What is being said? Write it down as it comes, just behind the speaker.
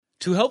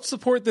To help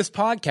support this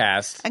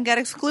podcast and get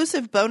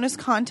exclusive bonus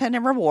content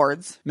and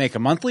rewards, make a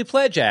monthly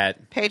pledge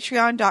at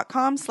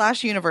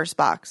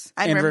patreon.com/universebox.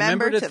 And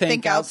remember to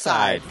think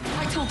outside.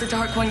 I told the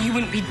Dark One you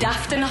wouldn't be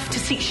daft enough to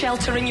seek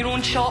shelter in your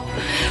own shop,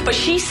 but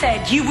she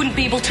said you wouldn't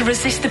be able to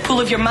resist the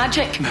pull of your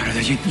magic.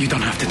 Merida, you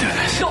don't have to do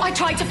this. No, I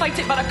tried to fight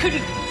it, but I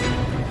couldn't.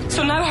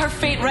 So now her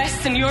fate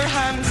rests in your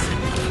hands.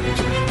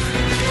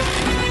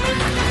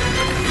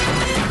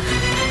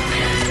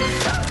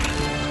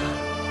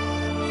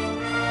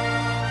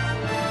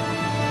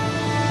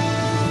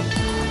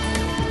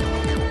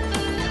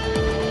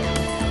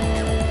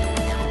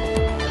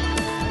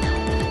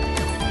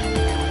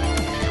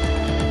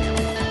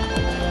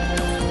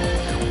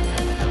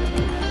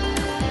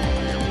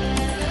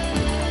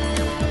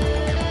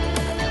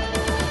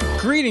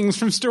 Greetings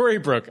from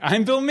Storybrooke.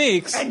 I'm Bill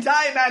Meeks. And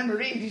I'm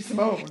Anne-Marie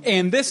Simone.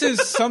 And this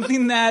is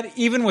something that,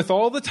 even with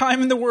all the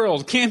time in the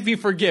world, can't be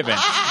forgiven.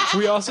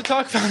 We also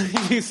talk about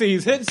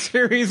ABC's hit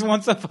series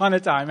Once Upon a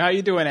Time. How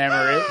you doing,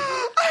 Anne-Marie?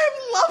 I'm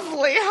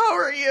lovely. How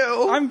are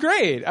you? I'm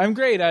great.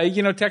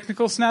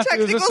 Technical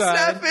snafus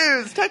aside.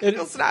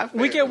 Technical snafus.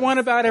 We get one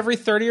about every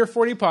 30 or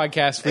 40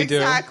 podcasts we do.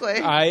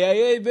 Exactly.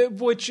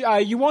 Which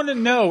you want to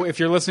know if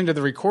you're listening to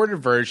the recorded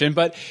version,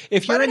 but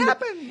if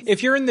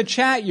you're in the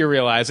chat, you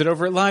realize it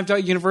over at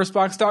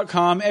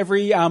live.universebox.com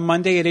every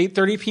Monday at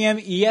 8:30 p.m.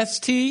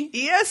 EST.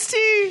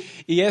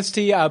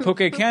 EST,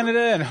 Poke Canada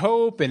and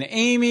Hope and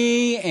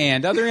Amy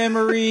and other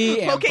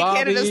Anne-Marie and Poke Bobby.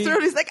 Canada's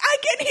throat is like, I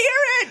can hear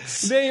it.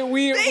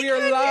 We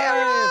are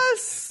live.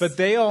 But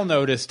they all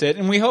noticed it,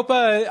 and we hope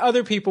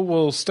other people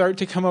will start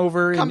to come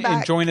over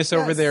and join us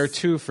over there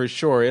too, for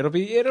sure.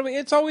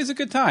 It's always a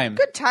good time.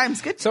 Good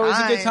times. It's always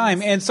a good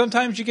time, and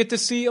sometimes you get to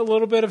see a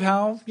little bit of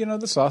how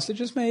the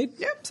sausage is made.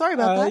 Yep, sorry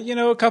about that.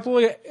 A couple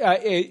of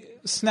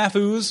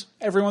snafus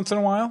every once in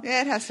a while.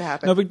 Yeah, it has to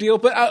happen. No big deal.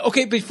 But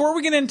okay, before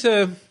we get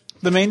into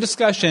the main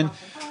discussion,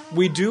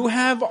 we do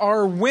have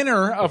our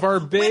winner of our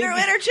big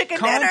winner chicken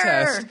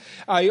contest.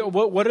 dinner.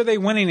 What are they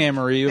winning,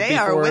 Anne-Marie? They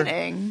are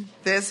winning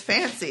this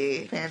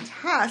fancy,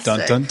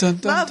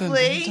 fantastic,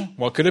 lovely.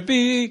 What could it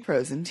be?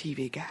 Frozen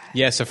TV guide.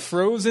 Yes, a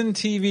Frozen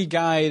TV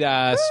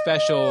guide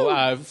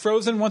special.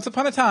 Frozen Once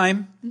Upon a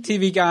Time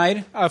TV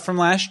guide from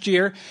last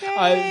year.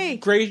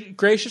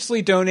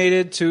 Graciously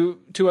donated to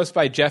us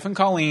by Jeff and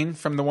Colleen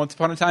from the Once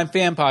Upon a Time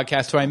fan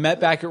podcast, who I met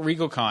back at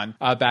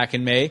RegalCon back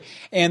in May.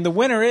 And the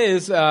winner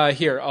is,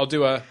 here, I'll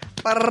do a...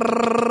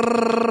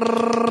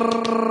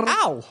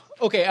 Ow!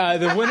 Okay,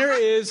 the winner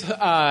is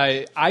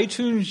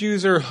iTunes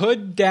user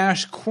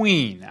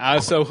Hood-Queen.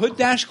 So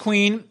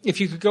Hood-Queen, if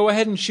you could go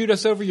ahead and shoot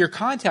us over your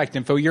contact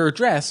info, your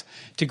address,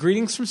 to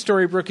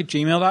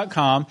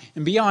greetingsfromstorybrooke@gmail.com,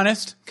 and be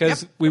honest,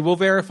 because we will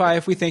verify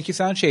if we think you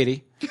sound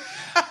shady.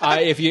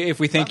 If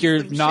we think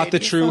you're not the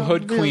true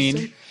Hood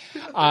Queen.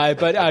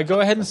 But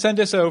go ahead and send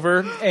us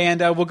over,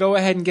 and we'll go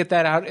ahead and get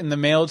that out in the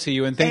mail to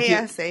you. And thank you.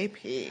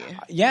 ASAP.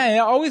 Yeah,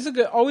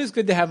 always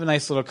good to have a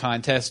nice little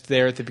contest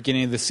there at the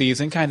beginning of the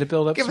season, kind of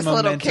build up some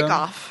momentum. Give us a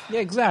little kickoff. Yeah,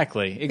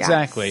 exactly.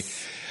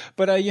 Yes.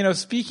 But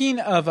speaking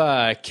of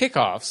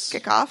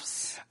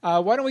kickoffs,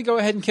 why don't we go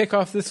ahead and kick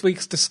off this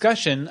week's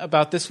discussion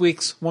about this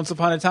week's Once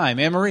Upon a Time?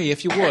 Anne-Marie,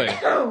 if you would,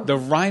 the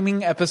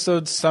rhyming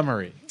episode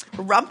summary.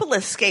 Rumple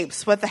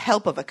escapes with the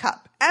help of a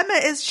cup. Emma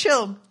is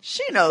chill.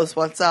 She knows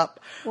what's up.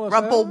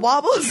 Rumple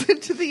wobbles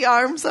into the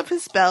arms of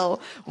his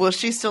Belle. Will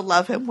she still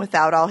love him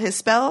without all his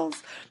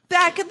spells?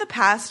 Back in the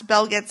past,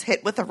 Belle gets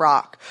hit with a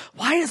rock.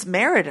 Why is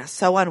Merida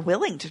so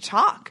unwilling to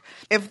talk?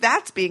 If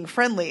that's being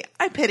friendly,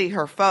 I pity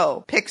her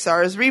foe.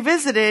 Pixar is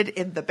revisited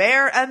in The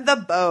Bear and the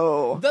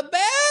Bow. The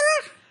Bear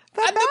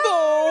and the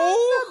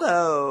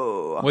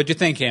Bow. What'd you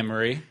think,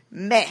 Anne-Marie?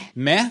 Meh.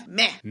 Meh?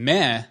 Meh.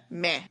 Meh.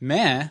 Meh. Meh.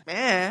 Meh.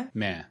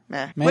 Meh.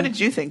 Meh. What did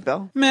you think,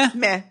 Bill? Meh.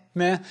 Meh.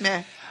 Meh.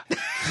 Meh.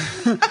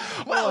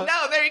 Well,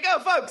 no, there you go,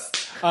 folks.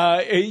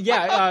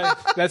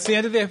 That's the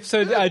end of the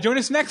episode. Join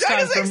us next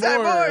time for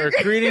more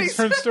Greetings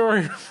from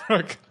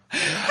Storybrooke.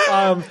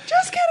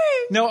 Just kidding.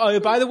 No,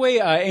 by the way,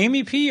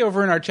 Amy P.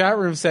 over in our chat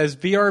room says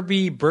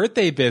BRB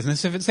birthday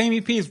business. If it's Amy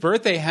P.'s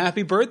birthday,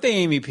 happy birthday,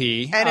 Amy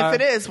P. And if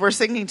it is, we're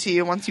singing to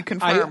you once you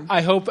confirm.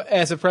 I hope,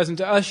 as a present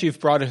to us, you've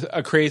brought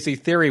a crazy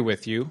theory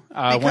with you.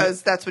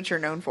 Because that's what you're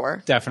known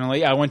for.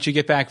 Definitely. Once you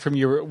get back from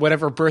your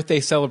whatever birthday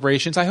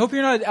celebrations, I hope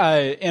you're not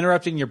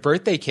interrupting your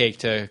birthday cake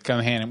to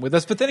come hang out with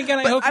us. But then again,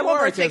 I hope you are. I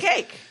want birthday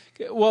cake.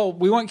 Well,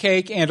 we want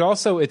cake, and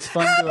also it's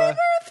fun Happy to... birthday!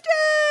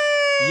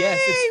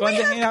 Yes, it's fun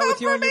to hang out with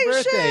you on your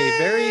birthday.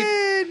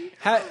 Very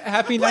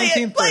happy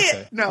 19th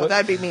birthday. No,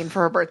 that'd be mean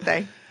for her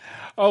birthday.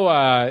 Oh,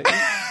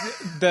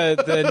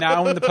 the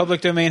now in the public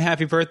domain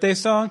happy birthday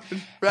song.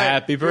 Right.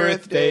 Happy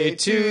birthday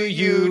to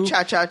you.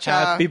 Cha cha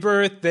cha. Happy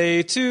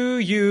birthday to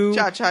you.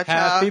 Cha cha cha.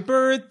 Happy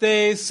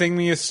birthday. Sing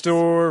me a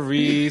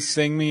story.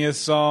 Sing me a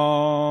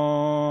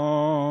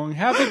song.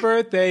 Happy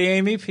birthday,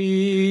 Amy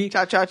P.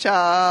 Cha cha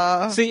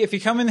cha. See, if you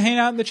come and hang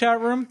out in the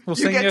chat room, we'll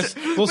sing you a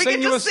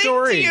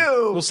story.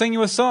 We'll sing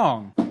you a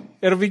song.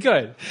 It'll be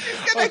good.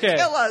 He's gonna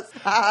kill us.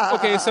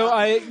 Okay,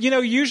 so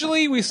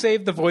usually we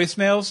save the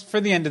voicemails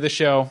for the end of the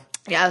show.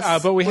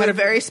 Yes, but we had a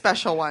very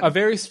special one. A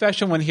very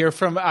special one here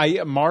from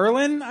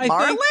Marlon, I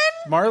Marlon? think.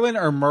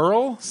 Marlon or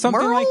Merle,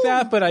 something Merle? like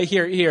that. But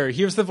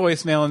here's the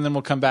voicemail, and then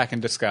we'll come back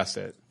and discuss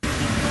it.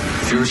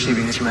 If you're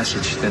receiving this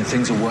message, then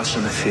things are worse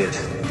than I feared.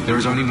 There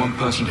is only one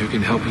person who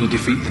can help you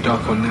defeat the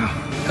Dark One now.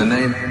 Her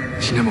name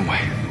is Nimue.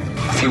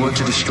 If you want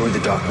to destroy the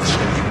darkness,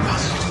 then you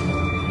must.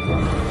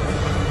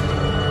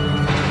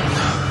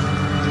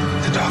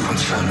 The Dark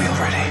One's found me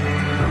already.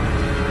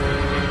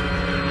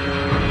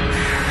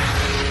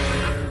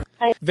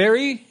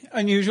 Very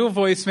unusual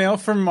voicemail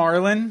from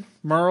Merle.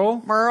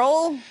 Merlin?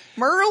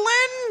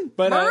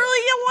 But,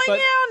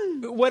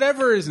 Merlian? but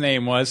whatever his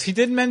name was, he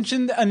did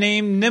mention a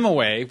name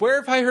Nimue. Where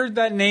have I heard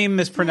that name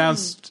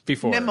mispronounced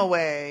before?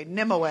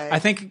 Nimue. I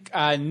think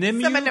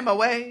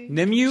Nimue.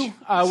 Nimue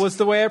Was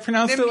the way I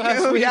pronounced it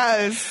last week.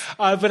 Yes.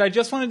 But I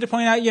just wanted to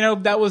point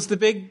out, that was the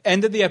big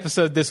end of the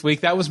episode this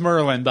week. That was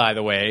Merlin, by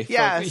the way.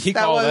 Yes. He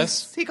called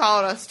us. He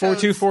called us.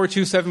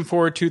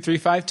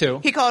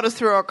 424-274-2352. He called us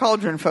through our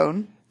cauldron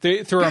phone.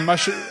 Through our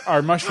mushroom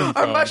phone.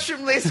 Our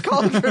mushroom-laced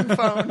cauldron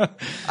phone.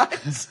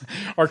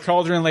 Our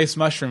cauldron-laced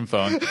mushroom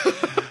phone.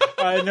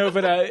 No,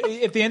 but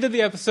at the end of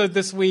the episode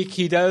this week,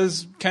 he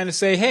does kind of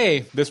say,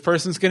 hey, this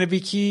person's going to be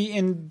key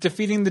in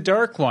defeating the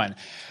Dark One.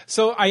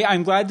 So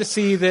I'm glad to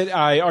see that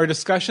our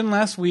discussion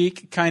last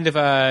week kind of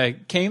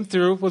came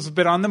through, was a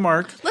bit on the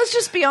mark. Let's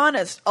just be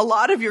honest. A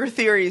lot of your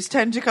theories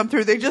tend to come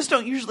through. They just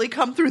don't usually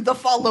come through the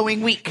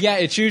following week. Yeah,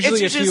 it's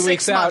usually a few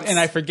weeks 6 out, months. and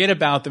I forget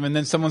about them, and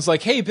then someone's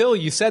like, hey, Bill,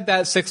 you said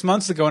that 6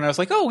 months ago, and I was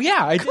like, oh,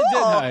 yeah, I did, didn't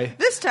I?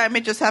 This time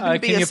it just happened to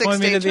be Can a you 6-day point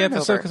me to the turnover.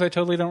 episode, because I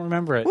totally don't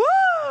remember it. Woo!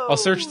 I'll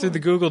search through the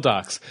Google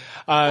Docs.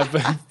 So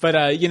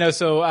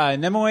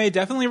Nimue,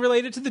 definitely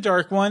related to the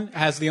Dark One,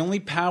 has the only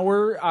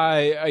power,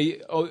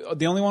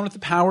 the only one with the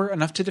power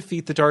enough to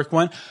defeat the Dark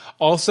One.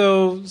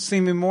 Also,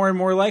 seeming more and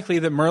more likely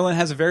that Merlin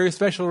has a very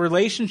special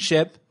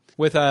relationship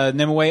with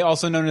Nimue,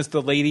 also known as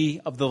the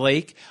Lady of the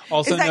Lake.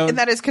 Also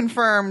that is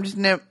confirmed.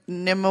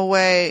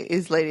 Nimue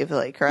is Lady of the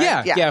Lake,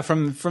 correct? Yeah,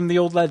 from the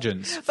old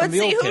legends. But from the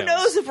see, old who tales.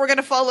 knows if we're going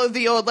to follow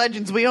the old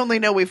legends? We only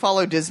know we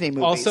follow Disney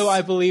movies. Also,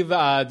 I believe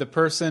the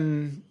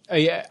person...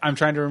 I'm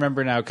trying to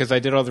remember now because I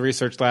did all the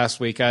research last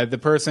week. The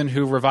person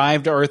who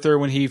revived Arthur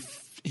when he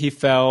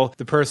fell,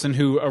 the person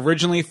who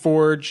originally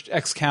forged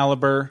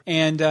Excalibur,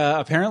 and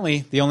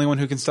apparently the only one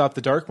who can stop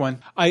the Dark One.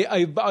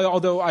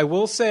 Although I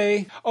will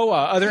say,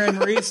 Other Anne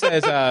Marie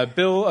says,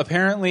 Bill,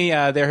 apparently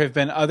there have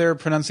been other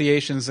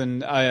pronunciations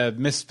and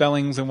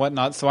misspellings and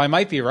whatnot, so I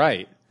might be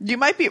right. You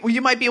might be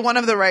one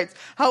of the rights.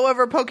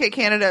 However, Poke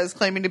Canada is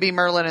claiming to be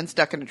Merlin and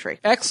stuck in a tree.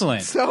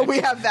 Excellent. So we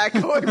have that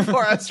going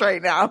for us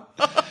right now.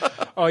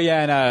 Oh,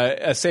 yeah, and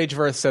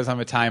Sageverse says I'm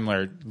a Time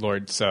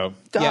Lord, so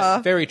Duh. yeah,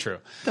 very true.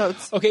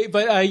 Totes. Okay,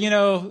 but,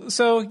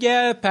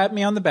 pat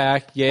me on the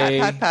back. Yay.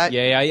 Pat.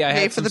 Yay, I Yay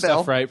had for some the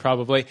stuff bill. right,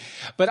 probably.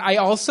 But I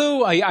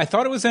also, I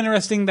thought it was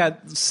interesting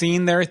that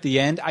scene there at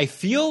the end. I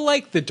feel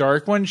like the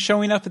Dark One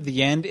showing up at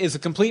the end is a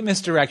complete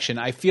misdirection.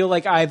 I feel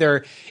like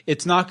either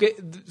it's not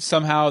good,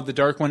 somehow the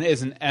Dark One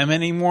isn't M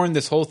anymore, and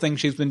this whole thing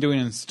she's been doing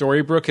in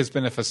Storybrooke has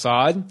been a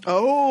facade.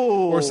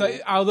 Oh.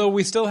 Although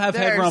we still have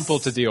Head There's- Rumple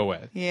to deal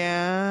with.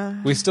 Yeah.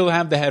 We still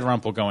have the Head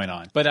Rumple going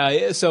on. But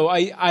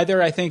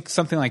I think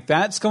something like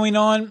that's going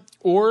on,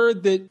 or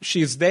that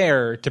she's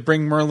there to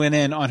bring Merlin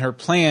in on her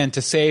plan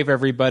to save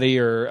everybody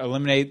or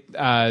eliminate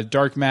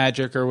dark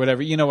magic or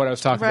whatever. You know what I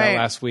was talking about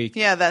last week.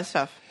 Yeah, that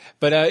stuff.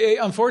 But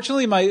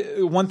unfortunately, my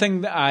one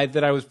thing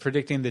that I was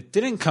predicting that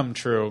didn't come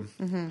true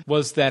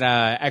was that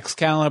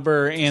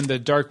Excalibur and the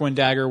Dark One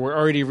dagger were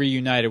already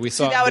reunited. We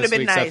saw that in would this have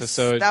been week's nice.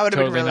 episode. That would have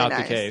Totally been really not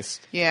nice. the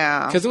case.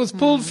 Yeah. Because it was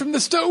pulled from the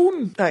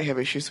stone. I have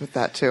issues with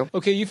that too.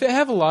 Okay, you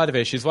have a lot of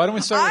issues. Why don't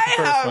we start with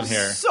the first I one here?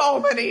 have so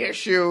many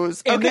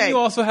issues. And okay. then you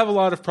also have a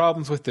lot of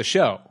problems with the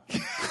show.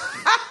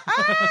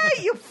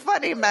 You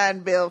funny man,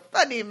 Bill.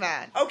 Funny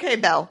man. Okay,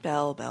 Belle.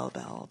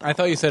 Belle. I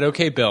thought you said,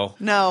 okay, Bill.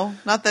 No,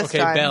 not this Okay,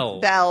 time. Belle.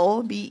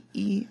 Belle.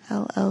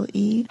 Belle.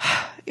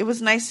 It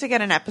was nice to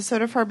get an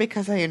episode of her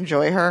because I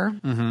enjoy her.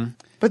 Mm-hmm.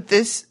 But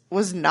this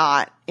was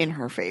not in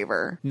her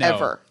favor. No,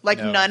 ever.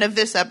 no. None of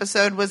this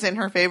episode was in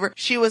her favor.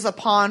 She was a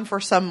pawn for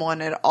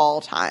someone at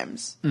all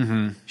times.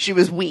 Mm-hmm. She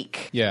was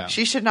weak. Yeah.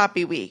 She should not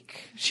be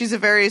weak. She's a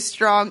very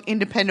strong,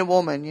 independent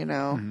woman, you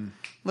know. Mm-hmm.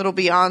 Little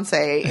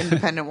Beyonce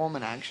independent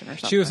woman action or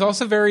something. She was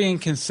also very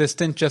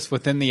inconsistent just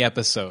within the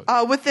episode.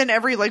 Within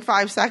every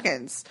 5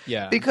 seconds.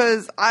 Yeah.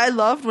 Because I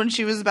loved when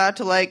she was about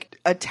to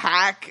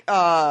attack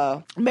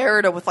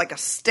Merida with a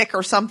stick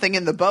or something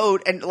in the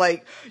boat, and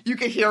you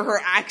could hear her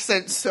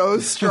accent so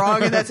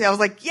strong, and that's I was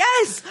like,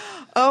 yes.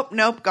 Oh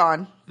nope,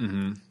 gone.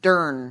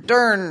 Mm-hmm.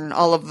 Darn,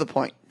 all of the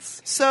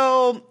points.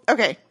 So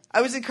okay. I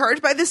was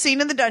encouraged by the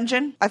scene in the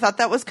dungeon. I thought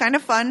that was kind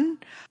of fun.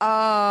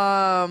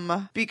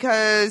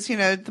 Because,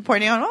 the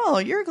pointing out, oh,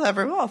 you're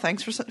clever. Well,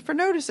 thanks for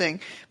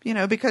noticing.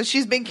 Because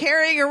she's been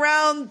carrying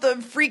around the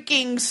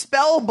freaking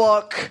spell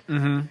book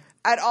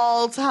at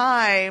all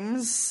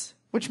times,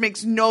 which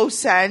makes no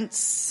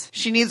sense.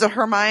 She needs a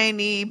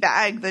Hermione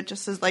bag that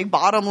just is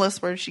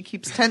bottomless where she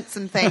keeps tents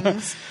and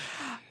things.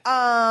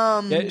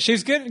 Yeah,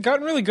 she's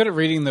gotten really good at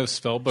reading those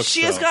spell books.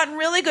 She has gotten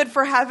really good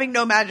for having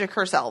no magic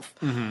herself.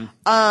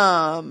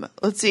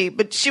 Let's see,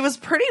 but she was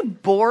pretty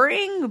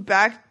boring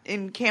back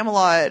in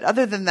Camelot.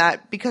 Other than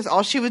that, because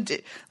all she would do,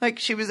 like,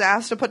 she was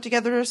asked to put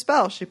together a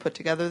spell. She put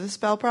together the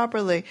spell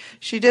properly.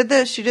 She did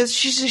this.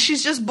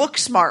 She's just book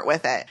smart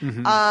with it.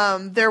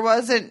 There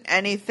wasn't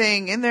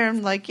anything in there.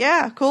 I'm like,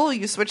 yeah, cool.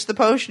 You switched the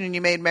potion and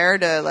you made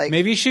Merida like.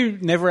 Maybe she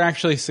never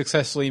actually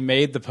successfully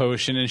made the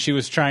potion, and she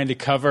was trying to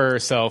cover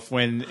herself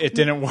when it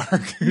didn't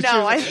work.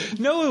 No,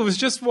 it was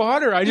just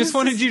water. I just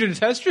wanted you to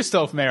test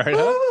yourself, Merida.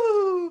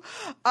 Ooh.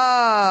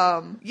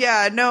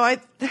 Yeah, no,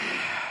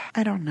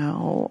 I don't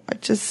know.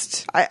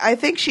 I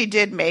think she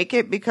did make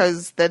it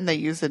because then they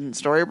use it in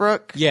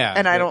Storybrooke. Yeah.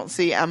 And I don't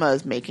see Emma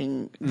as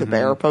making the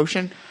bear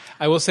potion.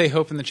 I will say,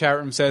 Hope in the chat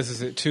room says,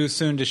 is it too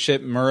soon to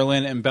ship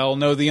Merlin and Belle?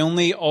 No, the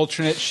only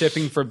alternate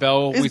shipping for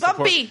Belle is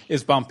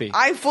Bumpy.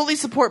 I fully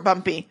support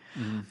Bumpy.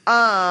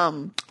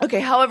 Okay,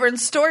 however, in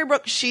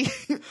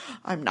Storybrooke,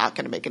 I'm not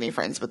going to make any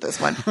friends with this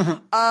one.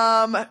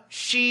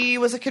 She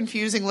was a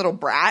confusing little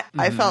brat.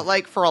 I felt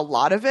like for a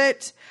lot of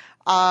it.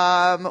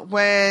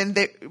 When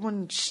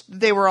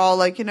they were all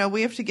like,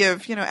 we have to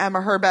give,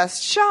 Emma her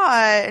best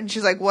shot. And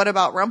she's like, what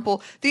about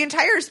Rumple? The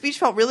entire speech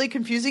felt really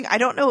confusing. I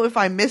don't know if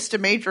I missed a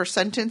major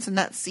sentence in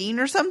that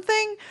scene or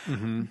something,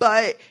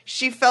 but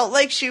she felt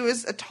like she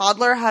was a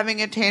toddler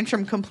having a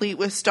tantrum complete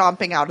with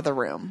stomping out of the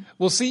room.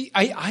 Well, see,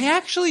 I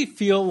actually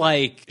feel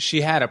like she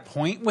had a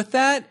point with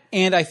that.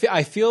 And I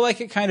feel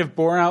like it kind of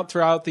bore out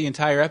throughout the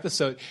entire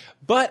episode.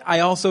 But I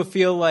also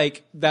feel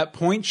like that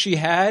point she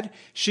had,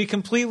 she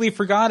completely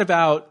forgot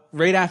about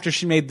right after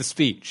she made the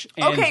speech.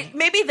 And okay,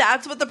 maybe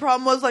that's what the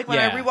problem was, like, when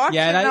I rewatched it.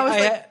 And I was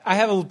like... I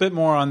have a little bit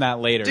more on that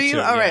later, Do you? too.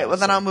 All right, well,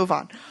 then I'll move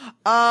on.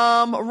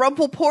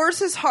 Rumple pours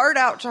his heart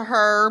out to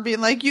her,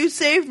 being like, you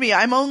saved me.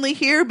 I'm only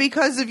here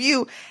because of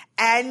you.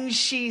 And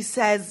she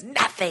says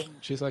nothing.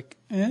 She's like,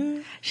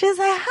 eh? She's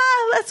like,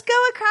 let's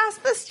go across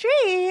the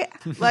street.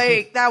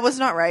 Like, that was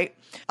not right.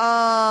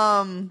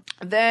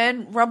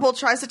 Then Rumple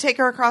tries to take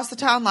her across the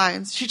town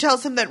lines. She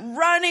tells him that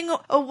running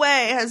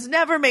away has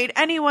never made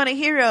anyone a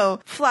hero.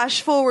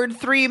 Flash forward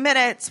 3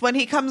 minutes when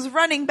he comes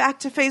running back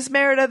to face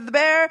Merida the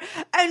bear,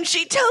 and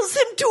she tells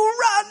him to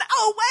run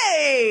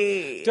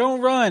away.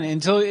 Don't run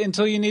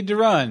until you need to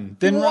run.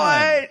 Then run.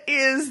 What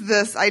is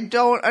this? I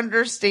don't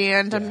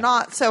understand. I'm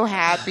not so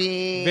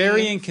happy.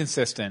 Very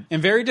inconsistent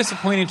and very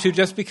disappointing too,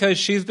 just because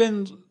she's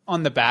been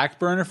on the back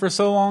burner for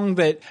so long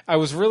that I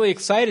was really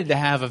excited to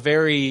have a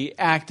very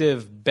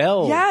active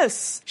Belle.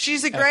 Yes.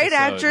 She's a great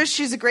actress.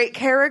 She's a great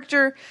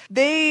character.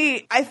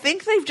 I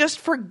think they've just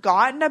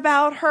forgotten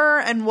about her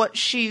and what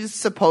she's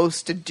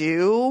supposed to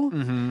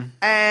do.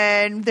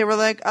 And they were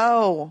like,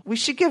 oh, we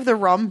should give the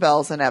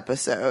Rumbells an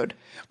episode.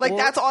 Like,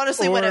 that's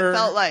honestly what it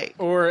felt like.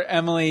 Or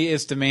Emily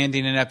is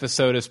demanding an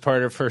episode as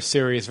part of her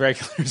series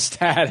regular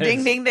status.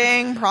 Ding, ding,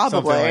 ding.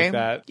 Probably. Something like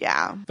that.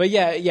 Yeah. But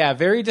yeah,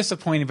 very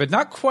disappointing, but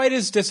not quite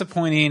as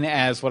disappointing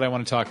as what I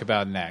want to talk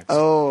about next.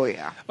 Oh,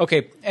 yeah.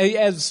 Okay,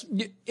 as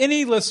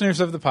any listeners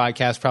of the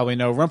podcast probably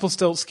know,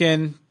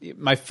 Rumpelstiltskin,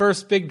 my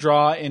first big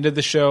draw into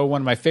the show,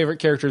 one of my favorite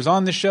characters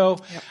on the show.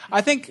 Yep.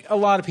 I think a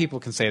lot of people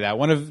can say that.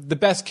 One of the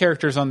best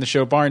characters on the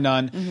show, bar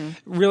none.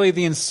 Really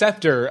the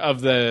inceptor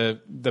of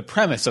the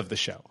premise of the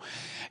show.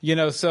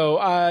 So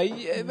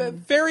a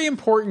very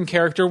important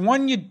character,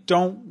 one you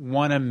don't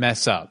want to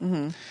mess up.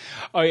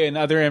 Oh, yeah, and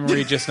Other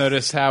Emery just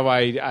noticed how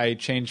I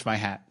changed my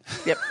hat.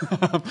 Yep.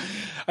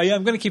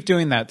 I'm going to keep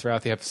doing that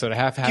throughout the episode. I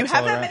have hats. You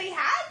have that many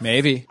hats?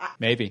 Maybe.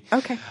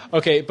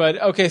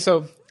 Okay.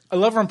 So I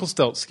love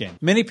Rumpelstiltskin.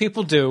 Many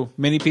people do.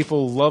 Many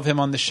people love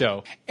him on the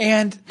show.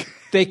 And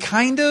they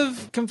kind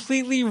of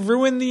completely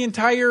ruined the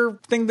entire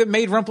thing that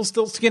made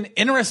Rumpelstiltskin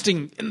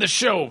interesting in the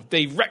show.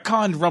 They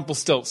retconned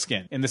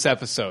Rumpelstiltskin in this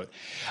episode.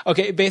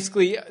 Okay,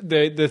 basically,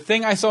 the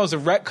thing I saw as a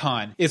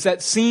retcon is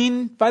that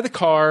scene by the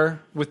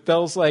car with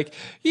Belle's like,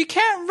 you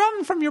can't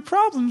run from your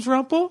problems,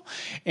 Rumple.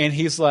 And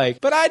he's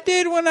like, but I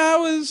did when I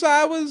was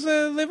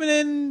living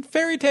in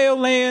fairy tale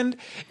land.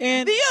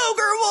 And the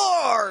Ogre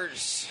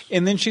Wars!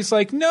 And then she's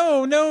like,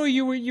 no,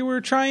 you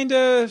were trying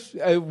to,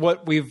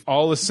 what we've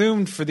all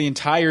assumed for the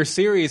entire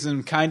series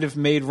and kind of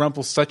made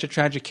Rumple such a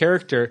tragic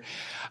character.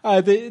 You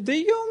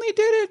only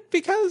did it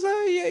because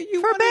you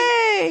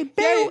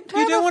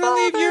didn't want to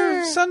leave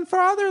your son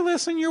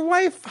fatherless and your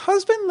wife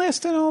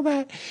husbandless and all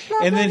that.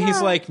 And then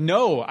he's like,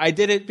 no, I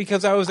did it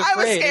because I was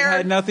afraid. It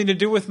had nothing to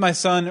do with my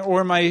son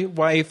or my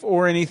wife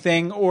or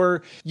anything.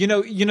 Or, you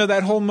know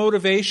that whole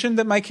motivation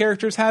that my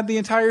characters had the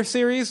entire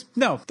series?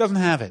 No, doesn't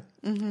have it.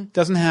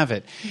 Doesn't have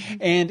it.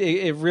 And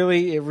it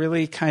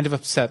really kind of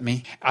upset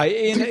me.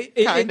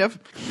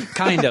 It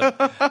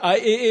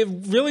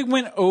really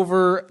went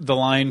over the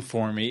line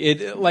for me.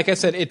 It, like I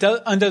said, it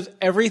undoes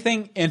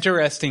everything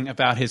interesting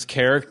about his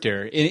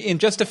character in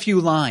just a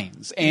few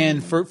lines.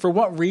 And for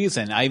what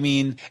reason? I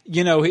mean,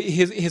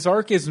 his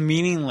arc is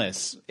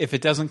meaningless if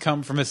it doesn't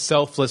come from a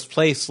selfless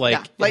place.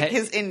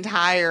 His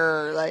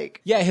entire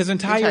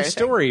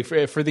story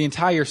for the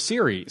entire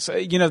series.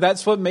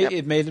 That's what made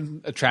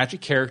him a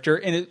tragic character.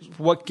 character, and it's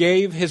what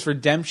gave his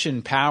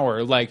redemption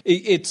power. Like,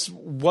 it's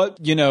what,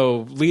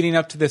 leading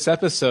up to this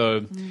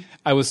episode,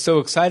 I was so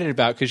excited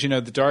about because,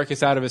 the dark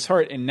is out of his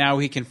heart, and now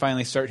he can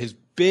finally start his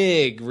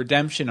big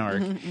redemption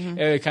arc,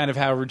 kind of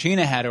how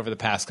Regina had over the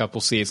past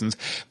couple seasons.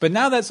 But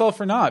now that's all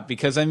for naught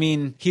because,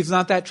 he's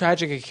not that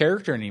tragic a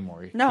character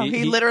anymore. No,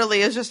 he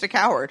literally is just a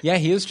coward. Yeah,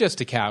 he is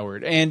just a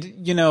coward. And,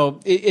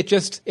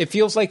 it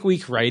feels like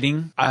weak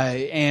writing.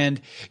 We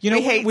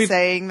hate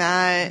saying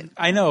that.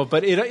 I know,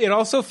 but it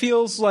also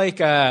feels like,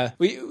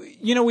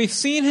 we've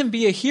seen him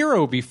be a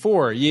hero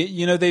before.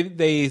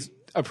 They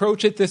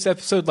approach it this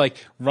episode like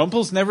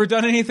Rumple's never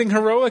done anything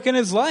heroic in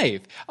his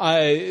life.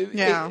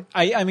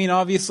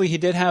 Obviously he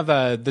did have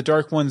the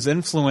Dark One's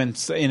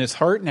influence in his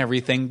heart and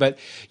everything, but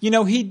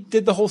he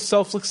did the whole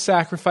selfless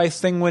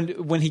sacrifice thing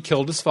when he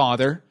killed his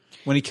father,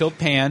 when he killed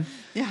Pan.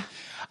 Yeah.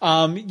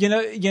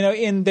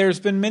 And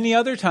there's been many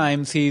other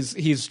times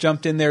he's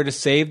jumped in there to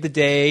save the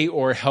day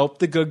or help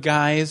the good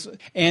guys.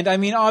 And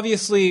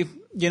obviously,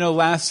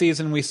 last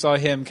season we saw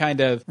him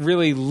kind of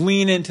really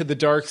lean into the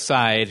dark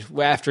side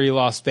after he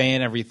lost Bay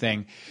and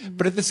everything.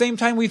 But at the same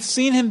time, we've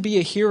seen him be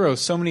a hero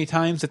so many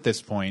times at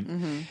this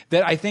point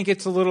that I think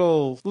it's a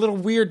little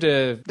weird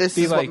to This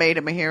be is like, what made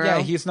him a hero?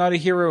 Yeah, he's not a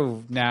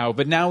hero now,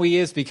 but now he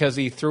is because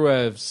he threw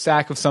a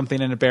sack of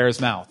something in a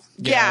bear's mouth.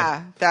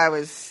 Yeah, that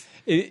was...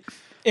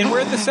 And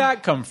where'd the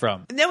sack come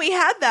from? No, he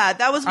had that.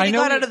 That was when he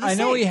got out of the I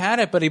know sink. he had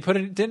it, but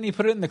didn't he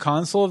put it in the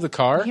console of the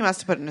car? He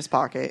must have put it in his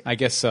pocket. I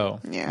guess so.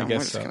 Yeah, I guess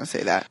we're just going to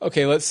say that.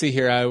 Okay, let's see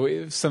here. We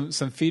have some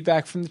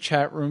feedback from the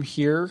chat room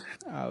here.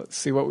 Let's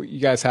see what you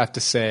guys have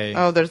to say.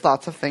 Oh, there's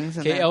lots of things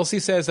in there. Elsie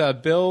says,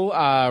 Bill,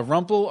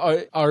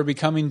 Rumple are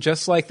becoming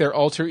just like their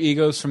alter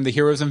egos from the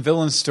heroes and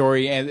villains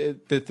story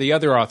that the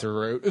other author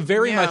wrote.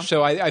 Very much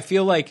so. I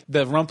feel like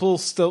the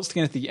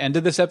Rumpelstiltskin at the end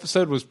of this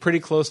episode was pretty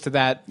close to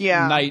that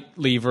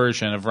knightly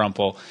version of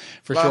Rumple.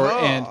 For sure.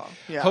 And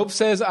Hope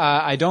says,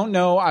 I don't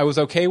know. I was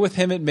okay with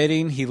him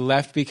admitting he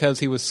left because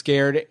he was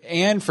scared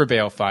and for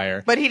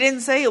Balefire. But he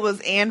didn't say it was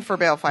and for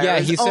Balefire. Yeah,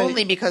 it was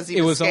only because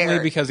he was scared. It was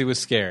only because he was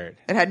scared.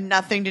 It had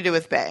nothing to do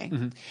with Bay.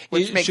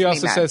 Which makes she me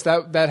also mad. says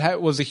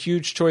that was a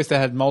huge choice that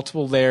had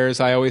multiple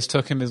layers. I always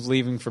took him as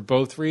leaving for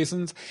both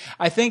reasons.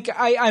 I think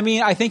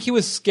he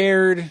was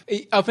scared.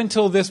 Up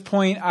until this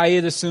point, I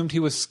had assumed he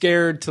was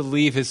scared to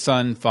leave his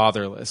son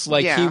fatherless.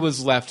 Like he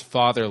was left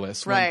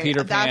fatherless when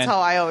Peter Pan That's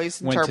how I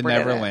always went to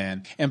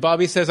Neverland. it. And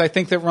Bobby says, I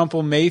think that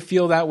Rumple may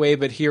feel that way,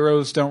 but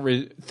heroes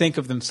don't think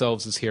of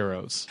themselves as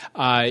heroes.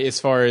 As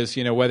far as,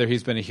 whether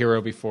he's been a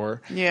hero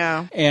before.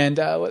 Yeah. And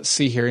let's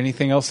see here.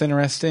 Anything else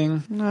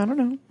interesting? I don't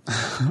know.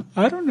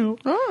 I don't know.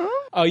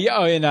 Oh, yeah.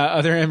 Oh, and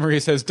Other Emery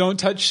says, don't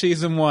touch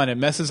season 1. It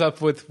messes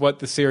up with what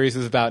the series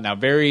is about now.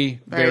 Very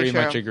true.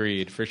 much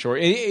agreed, for sure.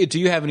 Do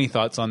you have any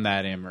thoughts on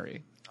that,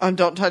 Emery? On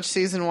Don't Touch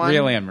Season 1?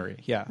 Real Emery,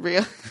 yeah.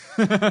 Real.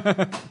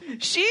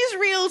 She's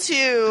real,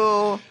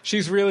 too.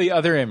 She's really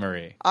Other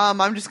Emery.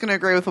 I'm just going to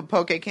agree with what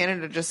Poke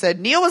Canada just said.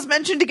 Neil was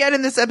mentioned again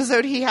in this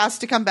episode. He has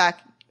to come back.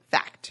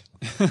 Fact.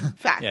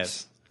 Fact.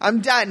 Yes.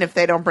 I'm done if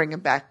they don't bring him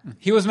back.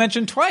 He was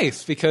mentioned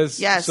twice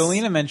because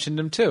Selena mentioned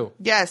him, too.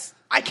 Yes.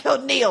 I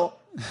killed Neil.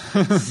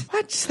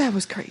 What? That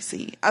was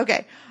crazy.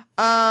 Okay.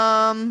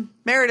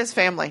 Merida's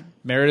family.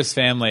 Merida's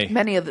family.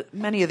 Many of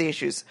the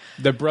issues.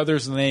 The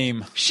brother's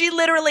name. She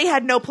literally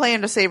had no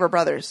plan to save her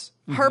brothers.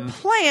 Her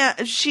plan,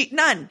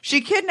 none.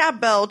 She kidnapped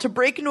Belle to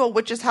break into a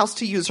witch's house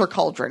to use her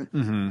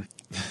cauldron.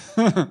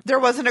 There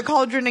wasn't a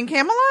cauldron in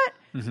Camelot?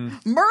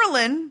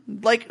 Merlin,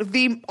 like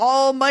the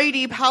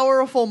almighty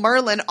powerful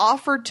Merlin,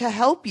 offered to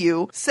help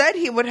you, said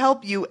he would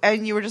help you,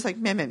 and you were just like,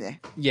 meh, meh, meh.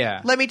 Yeah.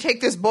 Let me take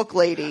this book,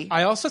 lady.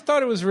 I also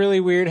thought it was really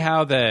weird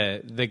how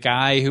the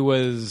guy who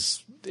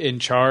was in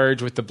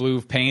charge with the blue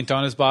paint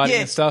on his body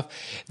and stuff,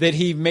 that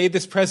he made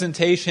this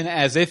presentation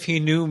as if he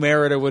knew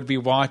Merida would be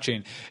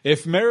watching.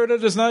 If Merida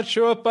does not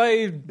show up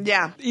by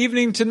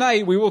evening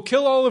tonight, we will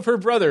kill all of her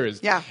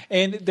brothers. Yeah.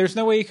 And there's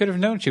no way he could have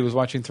known she was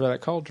watching through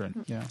that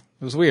cauldron. Yeah.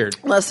 It was weird.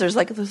 Unless there's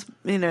like this,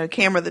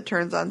 camera that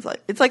turns on.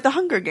 It's like the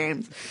Hunger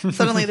Games.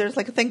 Suddenly there's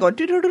like a thing going.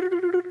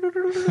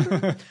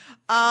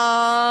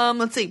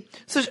 Let's see.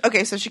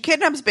 So she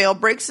kidnaps Belle,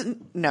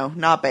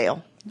 not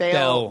Belle.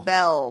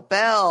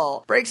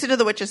 Belle breaks into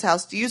the witch's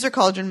house to use her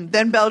cauldron.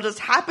 Then Belle just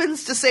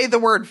happens to say the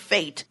word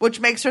fate, which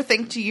makes her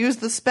think to use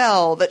the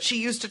spell that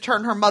she used to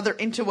turn her mother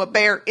into a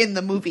bear in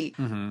the movie.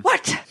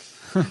 What?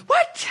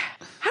 What?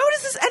 How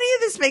does any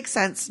of this make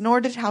sense?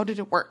 How did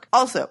it work?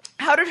 Also,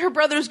 how did her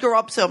brothers grow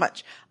up so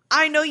much?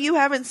 I know you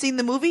haven't seen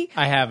the movie.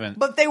 I haven't.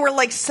 But they were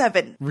like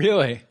 7.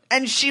 Really?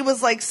 And she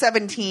was like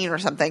 17 or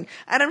something.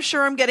 And I'm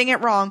sure I'm getting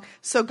it wrong.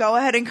 So go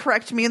ahead and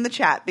correct me in the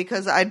chat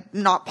because I'm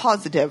not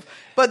positive.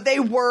 But they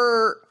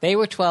were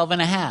 12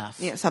 and a half.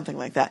 Yeah, something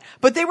like that.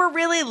 But they were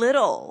really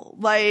little.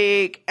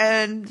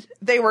 And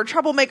they were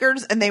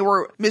troublemakers and they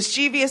were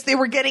mischievous. They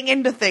were getting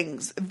into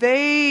things.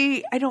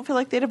 I don't feel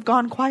like they'd have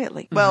gone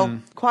quietly. Well,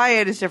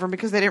 quiet is different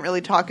because they didn't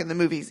really talk in the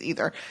movies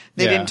either.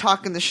 They didn't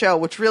talk in the show,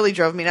 which really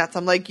drove me nuts.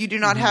 I'm like, you do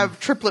not have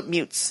triplet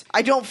mutes.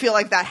 I don't feel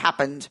like that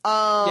happened.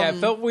 Yeah, it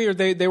felt weird.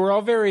 They were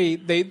all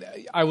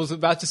I was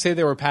about to say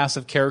they were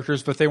passive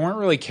characters, but they weren't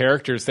really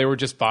characters. They were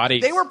just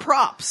bodies. They were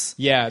props.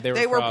 Yeah,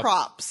 they were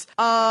props.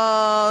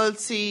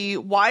 Let's see.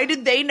 Why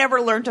did they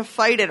never learn to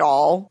fight at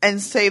all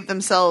and save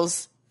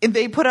themselves?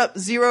 They put up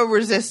zero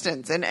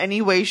resistance in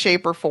any way,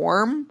 shape, or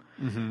form.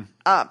 Mm-hmm.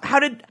 How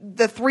did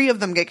the three of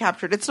them get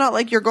captured? It's not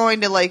like you're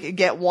going to like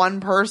get one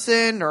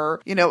person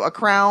or, a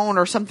crown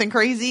or something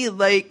crazy.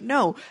 Like,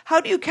 no. How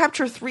do you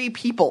capture three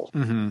people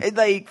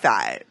like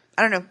that?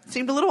 I don't know. It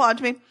seemed a little odd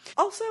to me.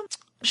 Also,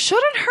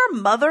 shouldn't her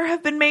mother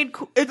have been made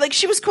like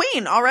she was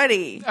queen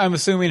already? I'm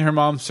assuming her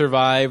mom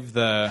survived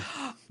the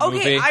movie.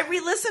 Okay, I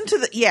re-listened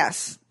to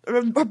yes.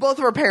 Both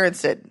of her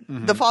parents did.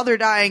 Mm-hmm. The father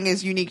dying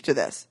is unique to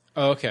this.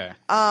 Oh, okay.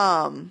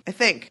 I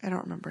think. I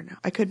don't remember now.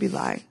 I could be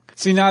lying.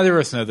 See, neither of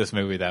us know this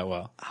movie that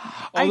well.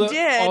 I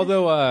did.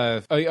 Although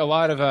a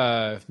lot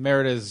of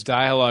Merida's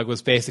dialogue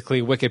was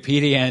basically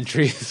Wikipedia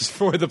entries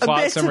for the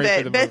plot summary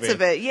for the movie. Bits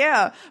of it,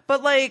 yeah.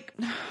 But, like,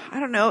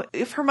 I don't know.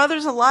 If her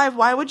mother's alive,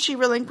 why would she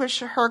relinquish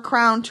her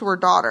crown to her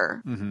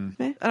daughter?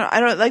 Mm-hmm. I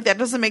don't like, that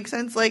doesn't make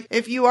sense. Like,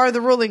 if you are the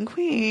ruling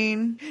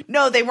queen.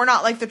 No, they were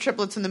not like the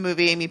triplets in the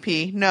movie, Amy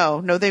P. No,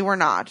 they were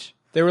not.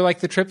 They were like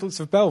the triplets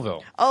of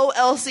Belleville. Oh,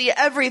 Elsie,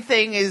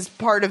 everything is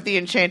part of the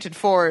Enchanted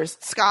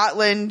Forest.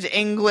 Scotland,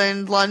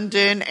 England,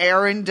 London,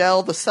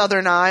 Arendelle, the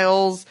Southern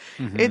Isles.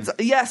 Mm-hmm.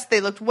 Yes,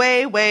 they looked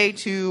way, way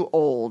too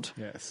old.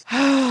 Yes.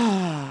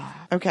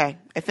 Okay,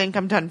 I think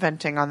I'm done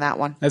venting on that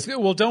one. That's good.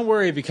 Well, don't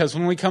worry, because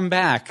when we come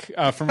back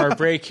from our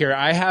break here,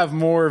 I have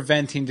more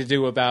venting to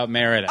do about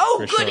Merida.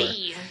 Oh,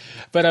 goody! Sure.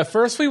 But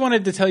first, we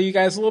wanted to tell you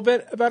guys a little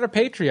bit about our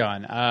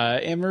Patreon.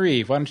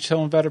 Anne-Marie, why don't you tell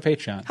them about our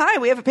Patreon? Hi,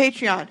 we have a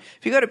Patreon.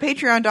 If you go to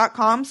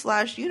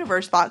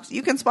patreon.com/universebox,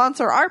 you can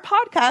sponsor our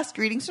podcast,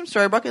 Greetings from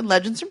Storybrooke and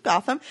Legends from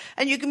Gotham,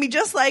 and you can be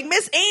just like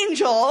Miss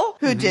Angel,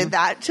 who did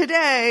that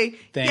today.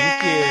 Thank you.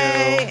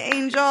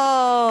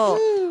 Angel.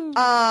 Woo.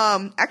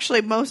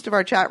 Actually, most of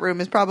our chat room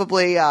is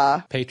probably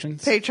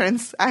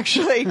patrons,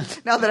 actually,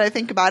 now that I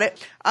think about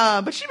it.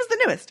 But she was the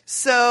newest.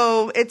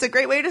 So it's a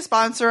great way to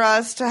sponsor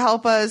us, to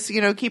help us,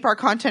 keep our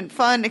content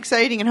fun,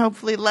 exciting, and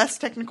hopefully less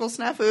technical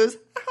snafus.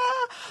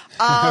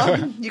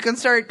 You can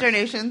start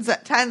donations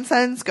at 10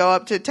 cents, go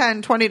up to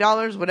 $10,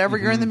 $20, whatever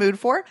you're in the mood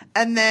for.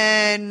 And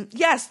then,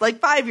 yes, like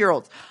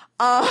 5-year-olds.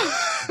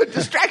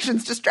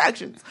 Distractions.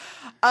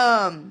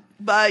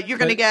 But you're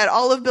going to get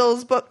all of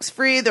Bill's books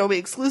free. There will be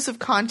exclusive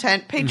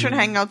content, patron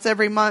hangouts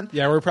every month.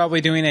 Yeah, we're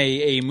probably doing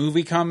a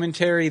movie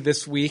commentary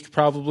this week,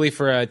 probably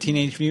for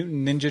Teenage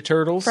Mutant Ninja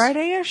Turtles.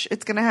 Friday-ish?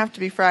 It's going to have to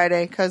be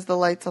Friday because the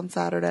light's on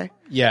Saturday.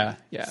 Yeah.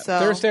 So,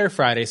 Thursday or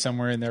Friday,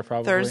 somewhere in there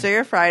probably. Thursday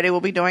or Friday, we'll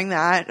be doing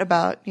that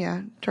about,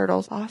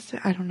 Turtles.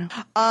 Austin? I don't know.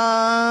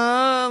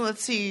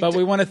 Let's see. But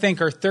we want to thank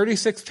our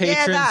 36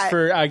 patrons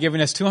for giving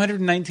us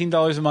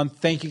 $219 a month.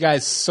 Thank you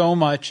guys so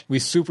much. We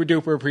super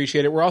duper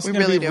appreciate it. We're also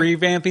going to be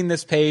revamping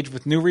this page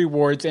with new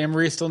rewards.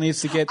 Anne-Marie still needs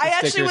to get the stickers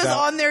out. I actually was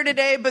on there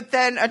today, but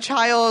then a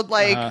child,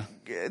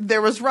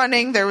 there was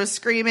running, there was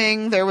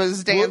screaming, there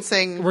was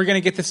dancing. We're going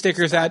to get the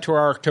stickers out to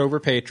our October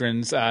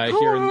patrons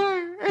here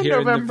in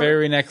the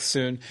very next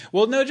soon.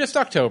 Well, no, just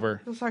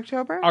October. Just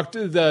October?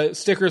 The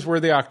stickers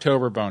were the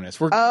October bonus.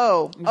 We're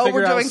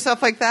doing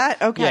stuff like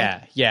that?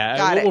 Okay.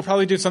 Yeah. We'll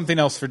probably do something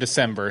else for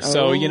December.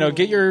 So,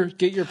 get your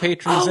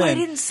patrons in. I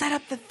didn't set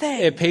up the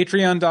thing. At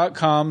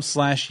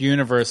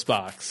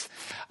patreon.com/universebox.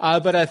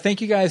 But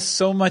thank you guys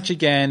so much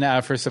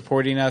again for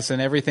supporting us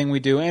and everything we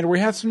do. And we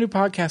have some new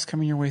podcasts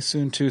coming your way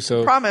soon, too.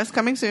 So promise,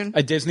 coming soon.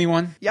 A Disney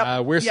one.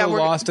 Yep. We're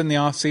lost in the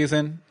off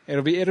season.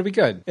 It'll be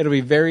good. It'll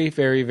be very,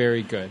 very,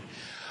 very good.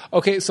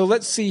 Okay, so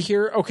let's see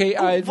here. Okay,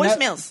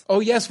 voicemails.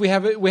 Yes, we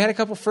had a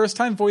couple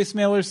first-time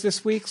voicemailers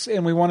this week,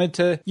 and we wanted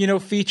to,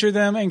 feature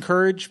them,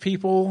 encourage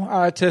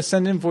people to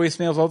send in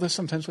voicemails. Although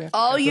sometimes we have to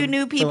all you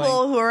new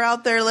people who are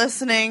out there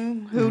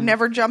listening who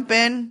never jump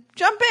in.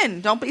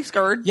 Don't be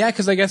scared. Yeah,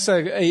 because I guess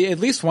at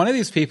least one of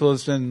these people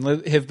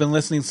have been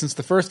listening since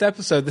the first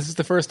episode. This is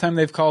the first time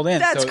they've called in.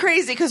 That's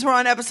crazy because we're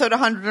on episode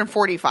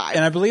 145.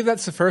 And I believe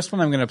that's the first one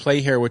I'm going to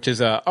play here, which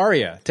is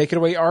Aria. Take it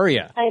away,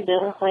 Aria. Hi,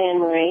 Bill. Hi,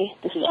 Anne-Marie.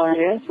 This is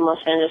Aria from Los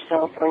Angeles,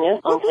 California.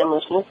 Long-time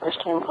listener,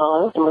 first-time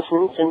caller. Been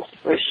listening since the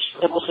first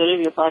episode of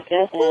your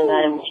podcast, and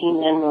I'm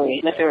Team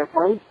Anne-Marie. My favorite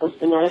part was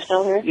the North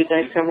Star here. You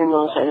guys covering the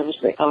other side of the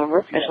street.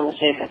 However, I just want to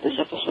say about this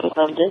episode,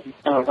 loved it.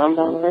 I'm a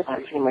Rumdowner. I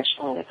pretty much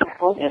only got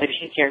couple. The other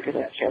key characters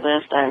that care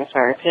less, die in a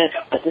fire pit.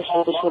 But this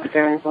episode,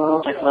 very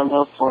involved, like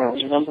Lumbo for it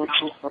was Lumbo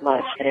for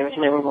life. Had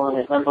everything they ever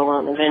wanted. Lumbo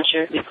wanted an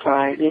adventure. They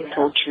cried. They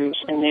told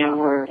truths, and they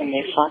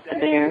fought the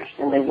bear,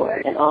 and they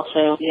were. And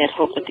also, we had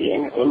hope at the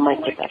end they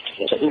might get back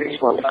together. So it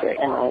was wonderful,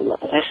 and I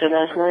love it. As I said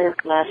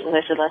last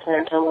night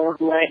on Tumblr,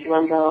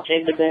 Lumbo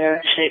saved the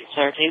bear, saved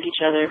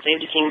each other,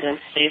 saved the kingdom,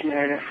 saved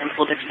Merida, and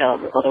pulled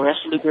Excalibur. Well, the rest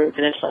of the group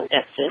did fun.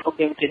 That's it. Hope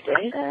you have a good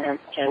day, and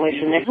can't wait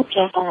for the next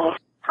episode.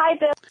 Hi,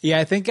 Bill. Yeah,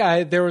 I think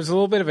there was a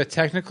little bit of a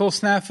technical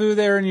snafu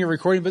there in your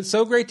recording, but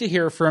so great to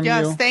hear from you.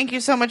 Yes, thank you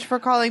so much for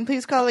calling.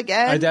 Please call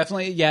again. I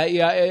definitely,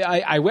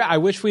 I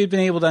wish we had been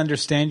able to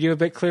understand you a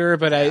bit clearer,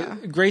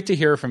 but great to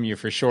hear from you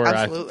for sure.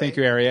 Absolutely. Thank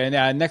you, Aria.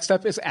 And next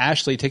up is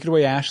Ashley. Take it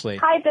away, Ashley.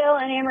 Hi, Bill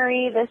and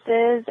Anne-Marie. This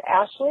is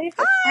Ashley,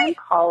 first-time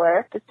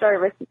caller. Just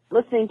started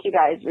listening to you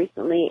guys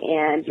recently,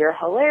 and you're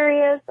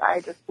hilarious. I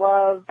just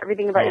love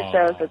everything about your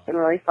show, so it's been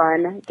really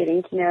fun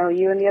getting to know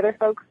you and the other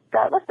folks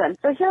that listen.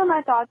 So here are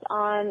my thoughts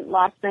on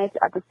last night's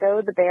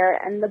episode, The Bear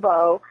and the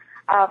Bow.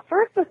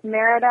 First with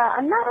Merida,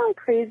 I'm not really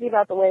crazy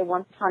about the way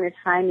Once Upon a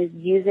Time is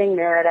using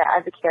Merida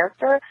as a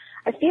character.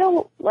 I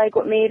feel like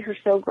what made her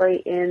so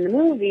great in the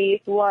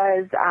movie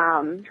was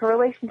her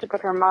relationship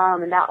with her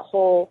mom and that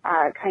whole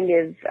kind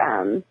of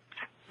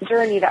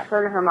journey that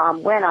her and her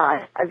mom went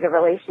on as the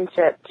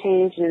relationship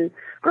changed and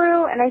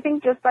grew. And I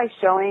think just by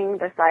showing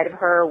the side of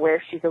her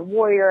where she's a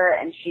warrior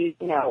and she,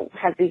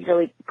 has these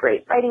really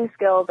great fighting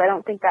skills, I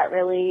don't think that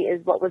really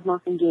is what was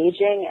most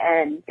engaging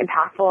and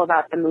impactful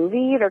about the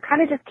movie. They're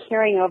kind of just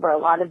carrying over a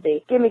lot of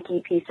the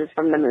gimmicky pieces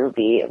from the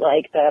movie,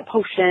 like the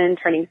potion,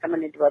 turning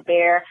someone into a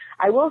bear.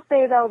 I will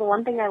say, though, the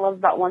one thing I love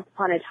about Once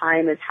Upon a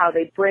Time is how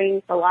they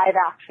bring the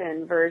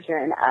live-action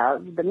version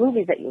of the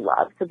movies that you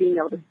love, so being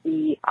able to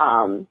see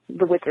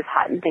The Witch's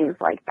Hut and things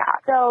like that.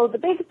 So the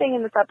big thing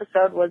in this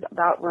episode was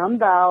about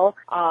Rumbell.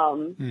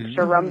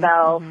 Sure,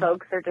 Rumbell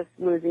folks are just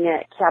losing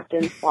it.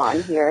 Captain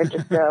Swan here,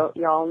 just so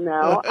y'all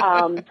know.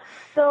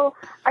 So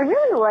I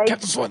really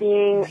liked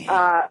seeing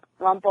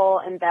Rumple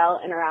and Belle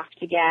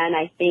interact again.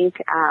 I think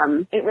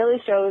it really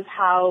shows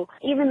how,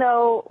 even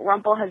though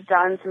Rumple has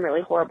done some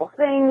really horrible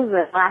things,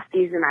 that last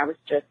season I was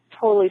just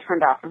totally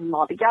turned off from him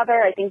altogether.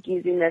 I think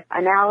using this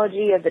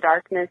analogy of the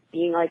darkness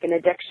being like an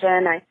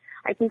addiction,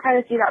 I can kind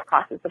of see that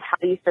process of how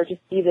you start to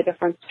see the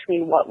difference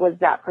between what was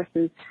that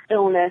person's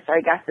illness, or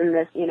I guess in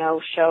this,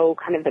 show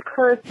kind of the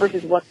curse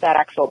versus what's that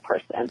actual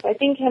person. So I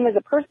think him as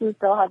a person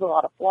still has a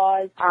lot of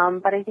flaws,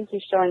 but I think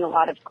he's showing a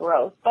lot of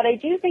growth. But I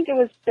do think it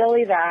was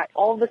silly that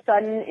all of a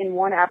sudden in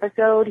one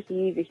episode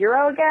he's a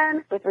hero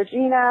again with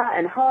Regina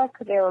and Hook.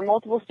 There were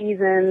multiple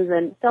seasons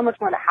and so much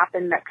more to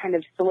happen that kind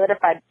of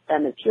solidified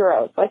them as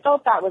heroes. So I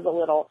felt that was a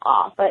little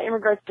off. But in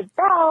regards to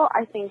Belle,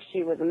 I think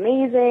she was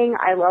amazing.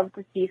 I love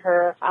to see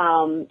her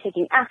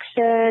taking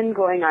action,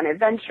 going on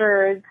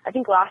adventures. I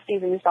think last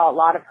season we saw a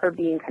lot of her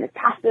being kind of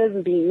passive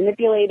and being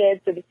manipulated.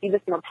 So to see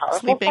this more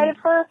powerful side of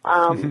her,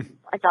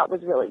 I thought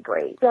was really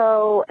great.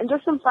 So, and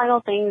just some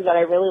final things that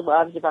I really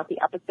loved about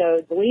the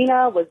episode.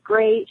 Zelina was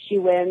great. She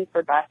wins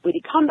for best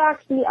witty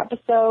comebacks in the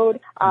episode.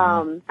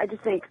 I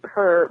just think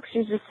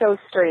she's just so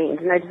strange,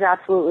 and I just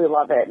absolutely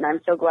love it. And I'm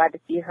so glad to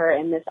see her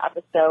in this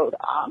episode.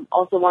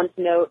 Also want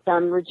to note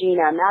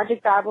Regina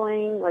magic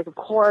babbling. Like, of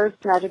course,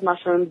 magic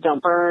mushrooms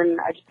don't burn.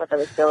 I just thought that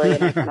was silly,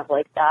 and I kind of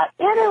like that.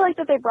 And I like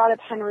that they brought up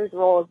Henry's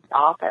role as the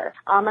author.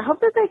 I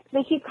hope that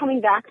they keep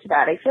coming back to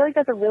that. I feel like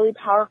that's a really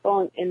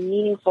powerful and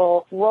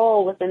meaningful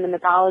role within the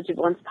mythology of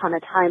Once Upon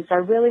a Time. So I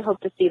really hope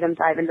to see them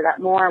dive into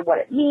that more, what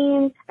it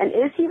means. And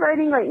is he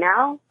writing right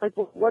now? Like,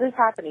 what is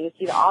happening? Is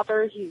he the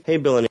author? Hey,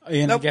 Bill and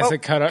I guess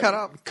it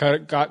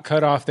got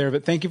cut off there,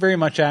 but thank you very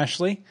much,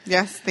 Ashley.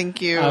 Yes,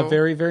 thank you.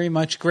 Very, very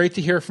much. Great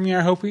to hear from you.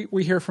 I hope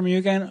we hear from you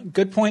again.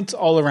 Good points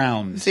all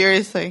around.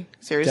 Seriously.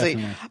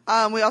 Definitely.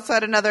 We also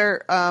had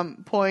another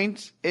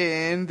point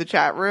in the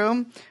chat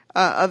room.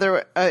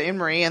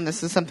 Anne-Marie, and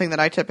this is something that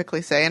I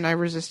typically say, and I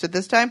resisted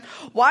this time.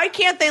 Why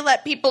can't they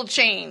let people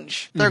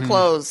change their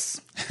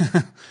clothes?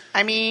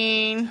 I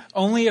mean,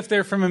 only if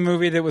they're from a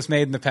movie that was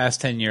made in the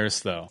past 10 years,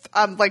 though.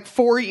 Like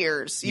 4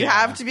 years. You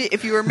have to be,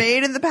 if you were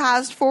made in the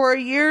past 4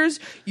 years,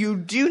 you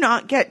do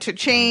not get to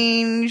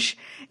change.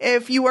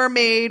 If you were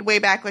made way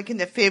back like in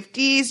the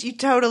 50s, you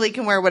totally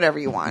can wear whatever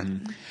you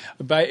want.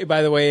 By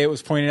the way, it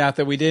was pointed out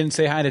that we didn't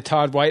say hi to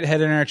Todd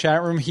Whitehead in our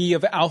chat room. He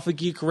of Alpha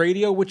Geek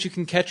Radio, which you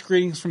can catch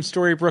Greetings from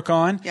Storybrooke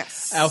on.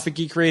 Yes.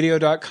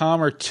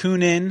 alphageekradio.com or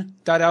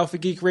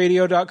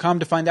tunein.alphageekradio.com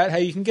to find out how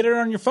you can get it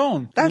on your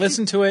phone and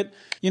listen to it,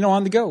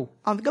 on the go.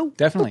 On the go.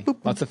 Definitely.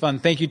 Lots of fun.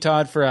 Thank you,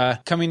 Todd, for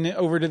coming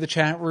over to the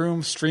chat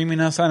room,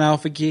 streaming us on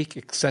Alpha Geek,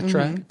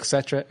 etc.,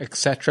 etc.,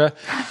 etc.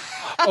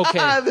 Okay.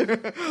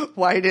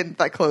 Why didn't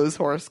that clothes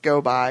horse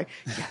go by?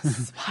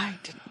 Yes. Why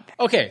didn't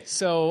Okay,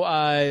 so,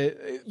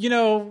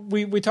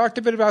 we talked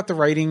a bit about the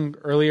writing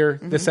earlier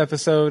this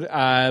episode,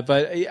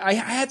 but I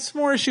had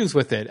some more issues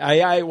with it. I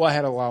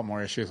had a lot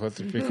more issues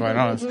with it, to be quite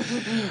honest.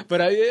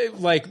 But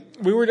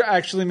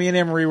me and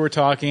Anne-Marie were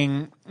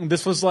talking.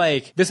 This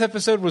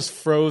episode was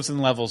Frozen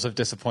levels of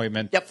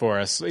disappointment for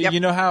us. Yep. You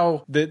know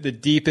how the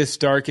deepest,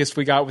 darkest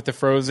we got with the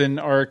Frozen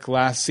arc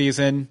last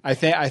season? I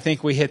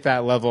think we hit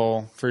that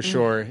level for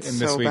sure in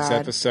this week's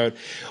episode.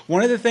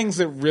 One of the things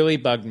that really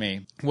bugged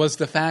me was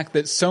the fact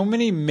that so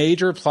many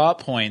major plot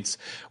points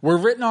were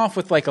written off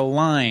with like a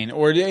line,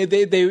 or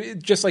they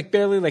just like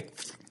barely like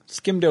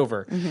skimmed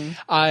over.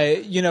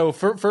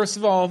 First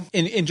of all,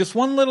 in just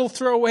one little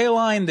throwaway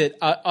line that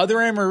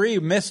other Anne-Marie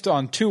missed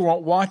on 2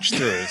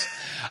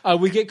 watch-throughs,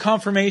 we get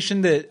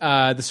confirmation that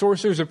the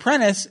Sorcerer's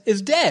Apprentice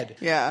is dead.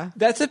 Yeah.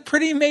 That's a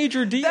pretty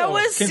major deal. That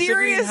was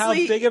considering how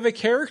seriously- big of a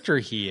character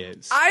he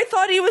is. I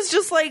thought he was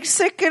just like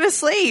sick and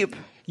asleep.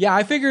 Yeah,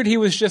 I figured he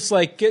was just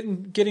like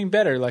getting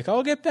better. Like,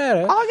 I'll get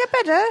better. I'll get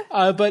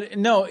better. But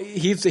no,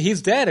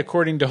 he's dead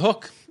according to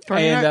Hook.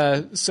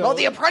 Well,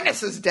 the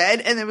apprentice is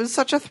dead, and it was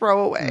such a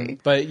throwaway.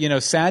 But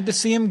sad to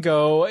see him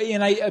go.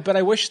 But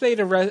I wish they'd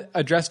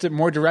addressed it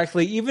more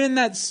directly, even in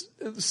that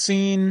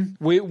scene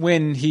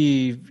when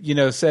he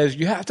says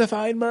you have to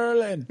find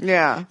Merlin.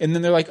 Yeah, and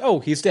then they're like, oh,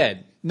 he's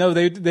dead. No,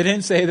 they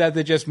didn't say that.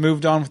 They just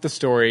moved on with the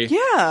story.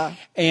 Yeah.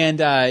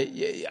 And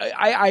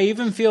I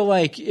even feel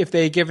like if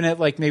they had given it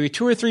like maybe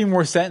 2 or 3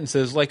 more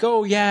sentences, like,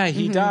 oh, yeah,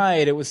 he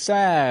died. It was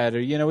sad. Or,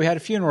 we had a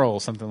funeral,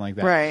 something like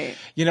that. Right.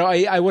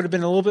 I would have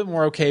been a little bit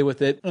more okay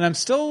with it. And I'm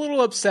still a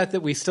little upset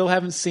that we still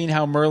haven't seen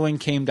how Merlin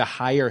came to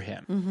hire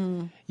him.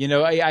 Mm-hmm.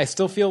 I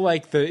still feel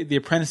like the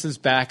apprentice's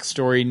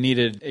backstory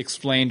needed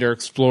explained or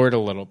explored a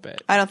little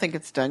bit. I don't think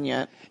it's done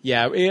yet.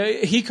 Yeah,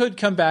 he could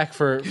come back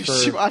for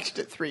She watched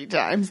it 3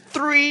 times.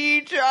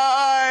 3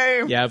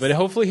 times! Yeah, but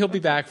hopefully he'll be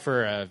back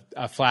for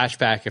a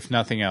flashback, if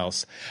nothing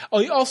else.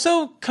 Oh,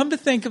 also, come to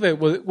think of it,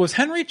 was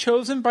Henry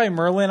chosen by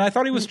Merlin? I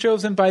thought he was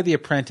chosen by the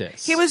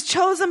apprentice. He was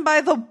chosen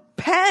by the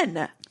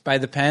pen. By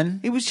the pen?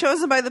 He was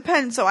chosen by the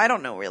pen, so I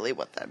don't know really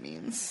what that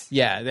means.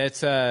 Yeah,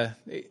 that's,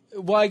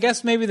 well, I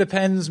guess maybe the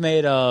pen's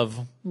made of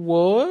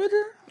wood?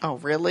 Oh,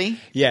 really?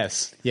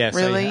 Yes.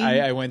 Really?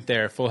 I went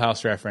there. Full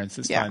House reference.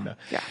 It's fine, though.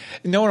 Yeah.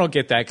 No one will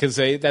get that because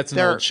that's an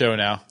old show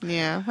now.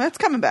 Yeah, that's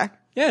coming back.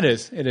 Yeah, it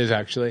is. It is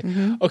actually.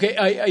 Mm-hmm.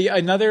 Okay,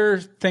 another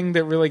thing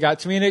that really got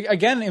to me, and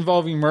again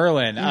involving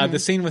Merlin, the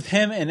scene with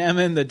him and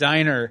Emma in the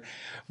diner,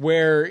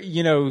 where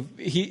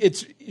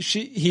he's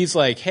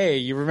like, "Hey,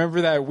 you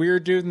remember that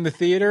weird dude in the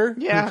theater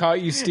who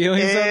caught you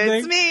stealing something?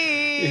 It's me.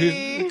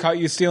 Who caught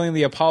you stealing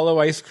the Apollo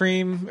ice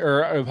cream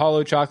or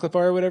Apollo chocolate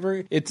bar or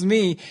whatever? It's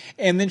me."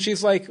 And then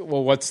she's like,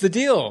 "Well, what's the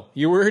deal?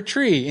 You were a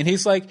tree." And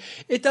he's like,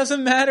 "It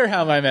doesn't matter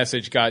how my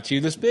message got to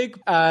you. This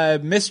big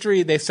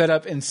mystery they set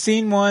up in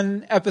scene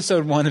 1,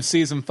 episode 1 of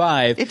season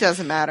 5. It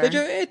doesn't matter.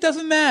 It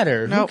doesn't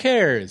matter. Nope. Who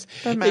cares?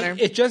 Doesn't matter.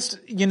 It just,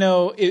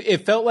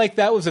 it felt like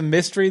that was a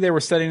mystery they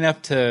were setting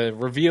up to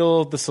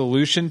reveal the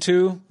solution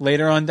to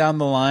later on down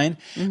the line.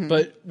 Mm-hmm.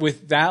 But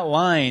with that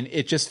line,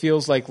 it just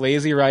feels like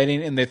lazy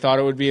writing, and they thought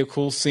it would be a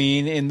cool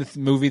scene in the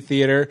movie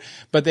theater,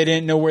 but they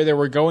didn't know where they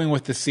were going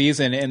with the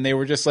season, and they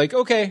were just like,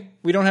 okay,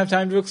 we don't have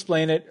time to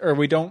explain it, or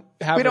we don't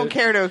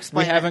care to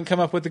explain it. We haven't come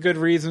up with a good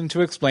reason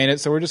to explain it,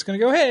 so we're just going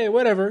to go, hey,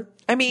 whatever.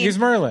 I mean, he's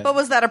Merlin. But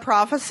was that a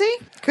prophecy?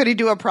 Could he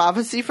do a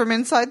prophecy from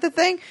inside the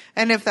thing?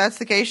 And if that's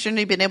the case, shouldn't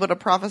he been able to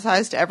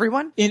prophesize to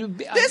everyone?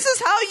 This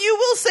is how you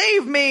will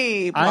save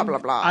me, blah, blah,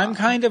 blah. I'm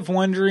kind of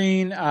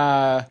wondering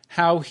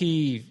how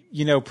he,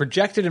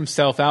 projected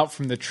himself out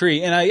from the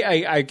tree. And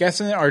I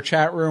guess in our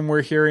chat room,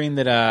 we're hearing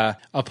that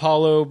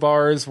Apollo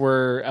bars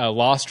were a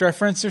Lost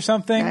reference or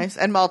something. Nice.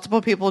 And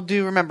multiple people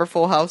do remember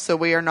Full House, so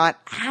we are not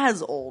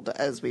as old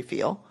as we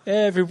feel.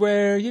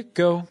 Everywhere you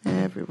go.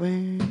 Everywhere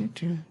you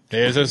do.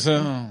 There's a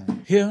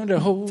song here to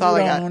hold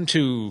on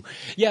to.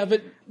 Yeah,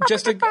 but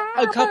just a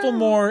couple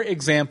more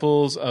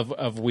examples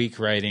of weak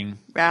writing.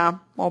 Yeah,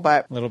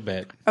 a little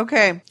bit.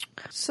 Okay,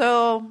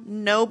 so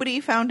nobody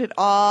found it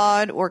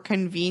odd or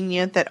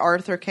convenient that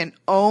Arthur can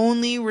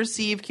only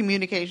receive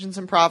communications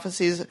and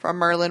prophecies from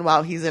Merlin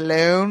while he's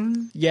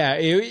alone. Yeah,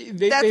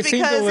 they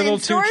seemed a little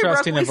too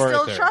trusting of Arthur.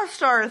 We still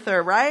trust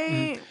Arthur,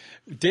 right?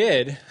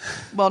 Did.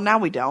 Well, now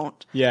we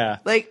don't. Yeah.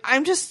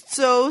 I'm just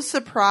so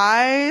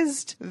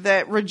surprised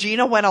that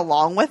Regina went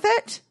along with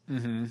it.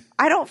 Mm-hmm.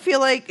 I don't feel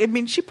like,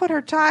 she put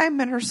her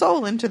time and her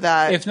soul into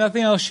that. If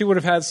nothing else, she would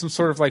have had some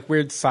sort of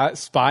weird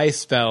spy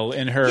spell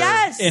in her,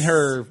 in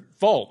her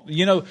vault.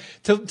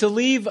 To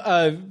leave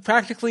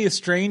practically a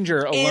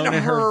stranger alone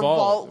in her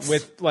vault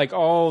with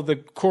all the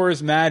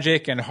Core's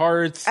magic and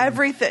hearts.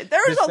 Everything.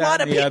 There's a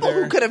lot of people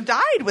who could have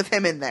died with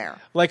him in there.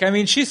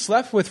 She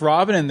slept with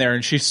Robin in there,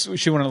 and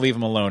she wouldn't leave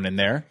him alone in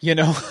there. So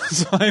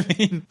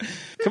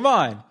come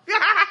on.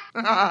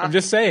 I'm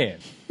just saying.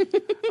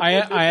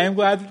 I am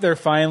glad that they're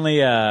finally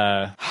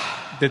they're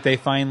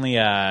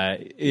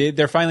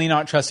finally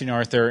not trusting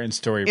Arthur in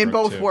Storybrooke in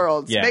both too.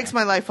 worlds. Yeah. Makes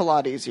my life a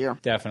lot easier.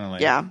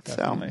 Definitely. Yeah.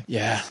 Definitely. So.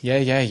 Yeah.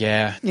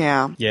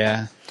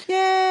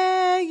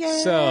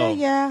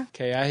 So,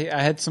 okay,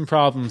 I had some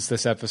problems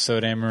this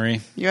episode,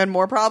 Anne-Marie. You had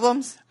more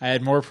problems? I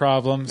had more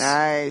problems.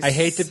 Nice. I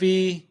hate to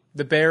be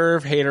the bearer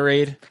of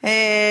haterade.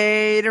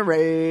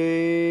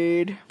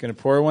 Haterade. Gonna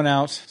pour one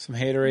out. Some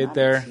haterade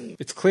there.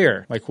 It's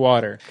clear, like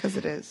water. Because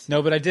it is.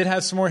 No, but I did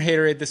have some more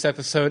haterade this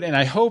episode, and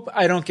I hope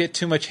I don't get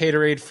too much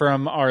haterade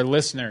from our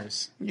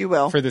listeners. You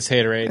will. For this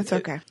haterade. It's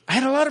okay. I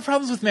had a lot of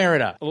problems with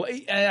Merida.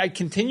 I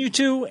continue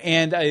to,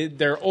 and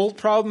they're old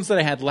problems that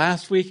I had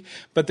last week,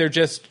 but they're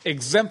just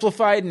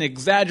exemplified and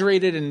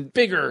exaggerated and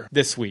bigger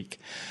this week.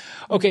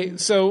 Okay,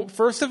 so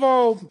first of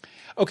all...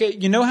 Okay,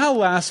 you know how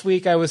last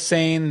week I was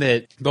saying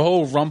that the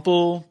whole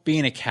Rumple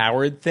being a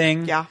coward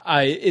thing? Yeah.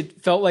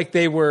 It felt like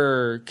they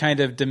were kind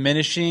of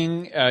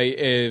diminishing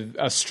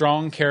a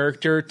strong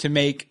character to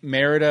make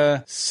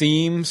Merida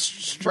seem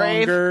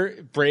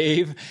stronger,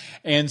 brave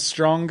and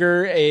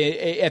stronger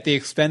at the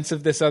expense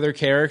of this other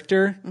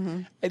character.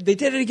 Mm-hmm. They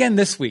did it again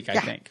this week,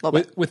 I think,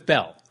 with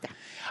Belle.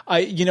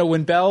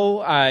 When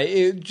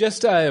Belle,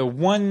 just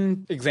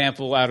one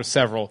example out of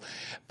several,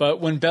 but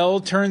when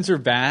Belle turns her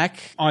back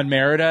on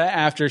Merida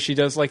after she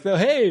does like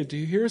hey, do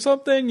you hear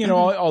something?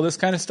 All this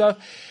kind of stuff.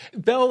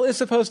 Belle is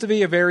supposed to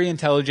be a very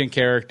intelligent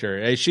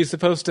character. She's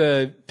supposed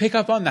to pick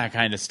up on that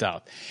kind of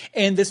stuff.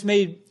 And this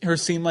made her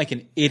seem like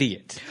an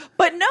idiot.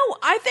 But no,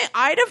 I think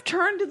I'd have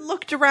turned and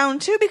looked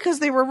around too because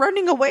they were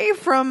running away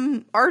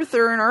from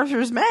Arthur and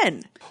Arthur's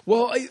men.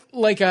 Well,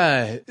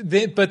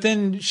 but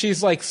then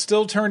she's like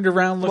still turned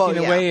around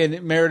looking away,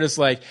 and Merida's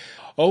like,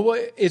 oh,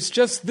 it's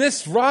just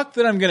this rock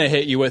that I'm going to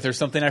hit you with or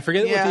something. I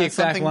forget what the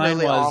exact line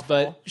really was,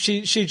 awful. but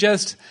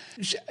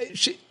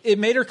it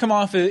made her come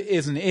off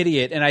as an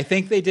idiot. And I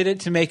think they did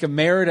it to make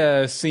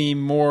Merida seem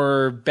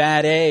more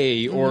bad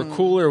A or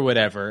cool or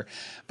whatever.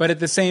 But at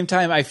the same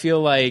time, I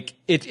feel like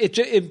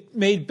it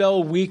made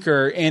Belle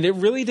weaker, and it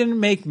really didn't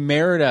make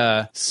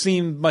Merida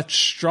seem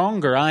much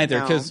stronger either.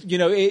 Because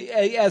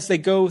as they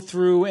go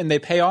through and they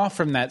pay off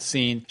from that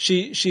scene,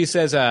 she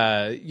says,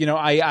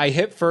 I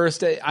hit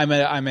first. I'm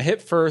a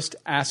hit first,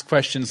 ask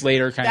questions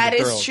later kind of girl.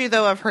 That is true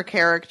though of her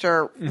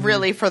character,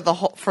 really for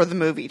the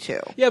movie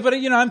too. Yeah, but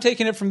I'm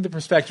taking it from the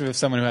perspective of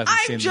someone who hasn't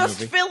seen the movie. I'm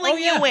just filling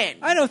you in.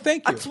 I know.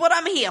 Thank you. That's what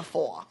I'm here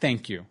for.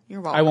 Thank you.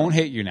 You're welcome. I won't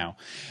hit you now.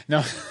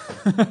 No.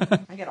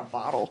 I get a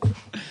bottle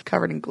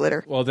covered in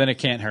glitter. Well, then it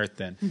can't hurt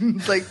then.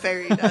 Like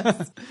fairy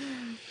dust.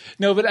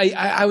 No, but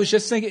I was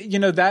just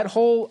thinking, that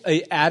whole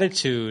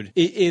attitude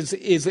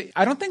is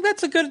I don't think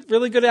that's a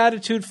really good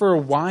attitude for a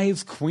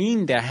wise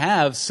queen to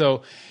have.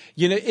 So,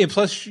 and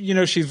plus,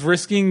 she's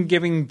risking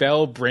giving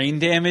Belle brain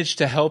damage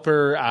to help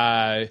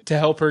her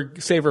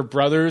save her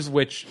brothers,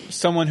 which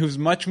someone who's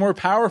much more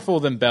powerful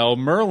than Belle,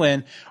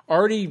 Merlin,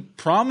 already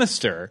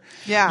promised her.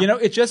 Yeah.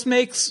 It just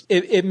makes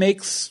it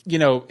makes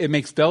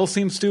Belle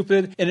seem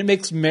stupid, and it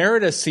makes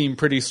Merida seem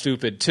pretty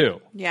stupid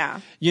too. Yeah.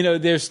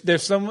 There's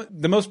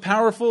the most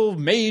powerful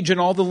mage in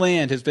all the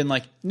land has been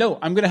like, no,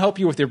 I'm going to help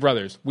you with your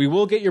brothers. We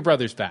will get your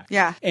brothers back.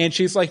 Yeah. And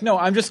she's like, no,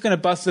 I'm just going to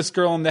bust this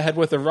girl in the head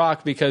with a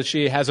rock because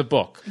she has a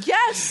book.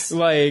 Yes.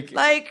 Like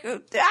I don't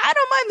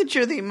mind that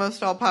you're the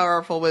most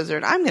all-powerful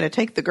wizard. I'm going to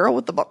take the girl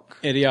with the book.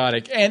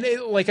 Idiotic. And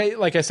like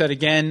I said,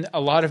 again, a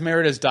lot of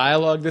Merida's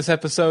dialogue this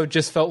episode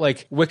just felt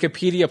like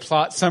Wikipedia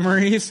plot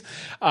summaries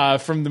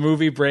from the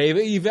movie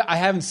Brave. I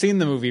haven't seen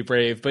the movie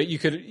Brave, but you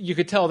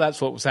could tell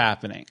that's what was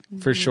happening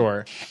for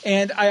sure.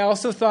 And I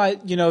also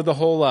thought, the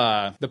whole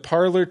the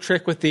parlor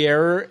trick with the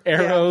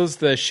arrows,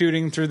 the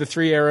shooting through the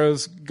 3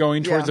 arrows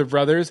going towards her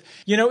brothers.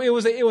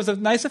 It was a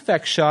nice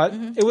effect shot.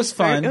 Mm-hmm. It was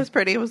fun. It was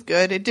pretty. It was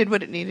good. It did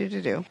what it needed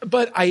to do.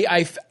 But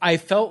I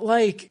felt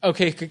like,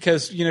 okay,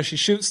 because she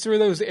shoots through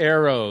those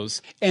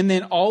arrows, and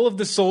then all of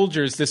the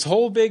soldiers, this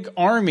whole big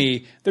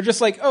army, they're just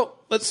like, oh,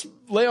 let's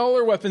lay all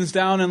our weapons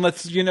down and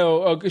let's,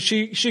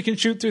 she can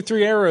shoot through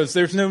 3 arrows.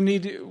 There's no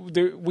need.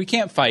 We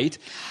can't fight.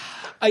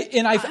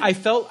 I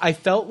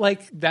felt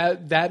like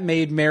that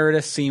made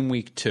Merida seem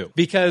weak too,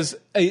 because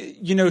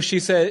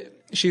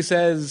she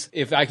says,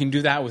 if I can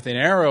do that with an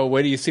arrow,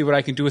 wait do you see what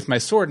I can do with my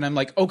sword? And I'm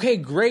like, okay,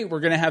 great. We're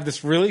going to have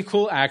this really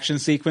cool action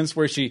sequence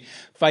where she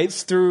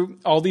fights through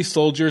all these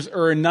soldiers,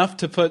 or enough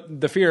to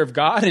put the fear of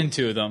God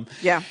into them.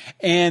 Yeah.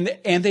 And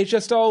they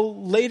just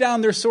all lay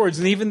down their swords.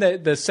 And even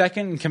the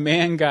second in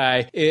command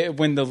guy,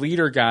 when the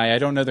leader guy, I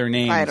don't know their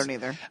names. I don't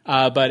either.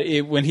 But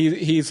when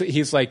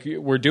he's like,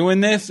 we're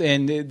doing this,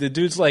 and the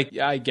dude's like,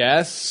 I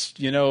guess,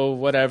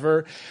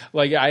 whatever.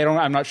 Like,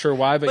 I'm not sure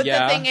why, but yeah.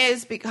 But the thing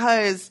is,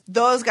 because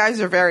those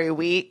guys are very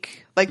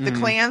weak. Like the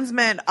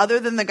Klansmen, other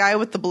than the guy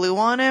with the blue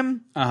on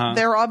him,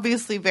 they're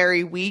obviously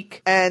very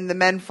weak, and the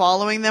men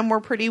following them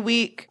were pretty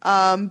weak.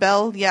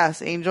 Belle,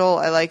 yes, Angel,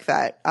 I like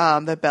that.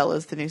 That Belle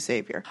is the new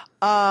savior.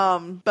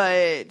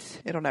 But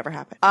it'll never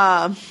happen.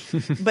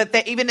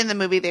 But even in the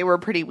movie, they were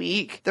pretty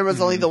weak. There was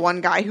only the one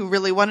guy who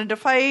really wanted to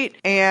fight,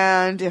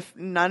 and if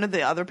none of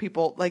the other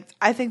people,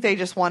 I think they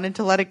just wanted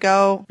to let it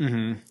go.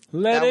 Mm-hmm.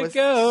 Let it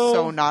go.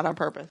 So not on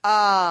purpose.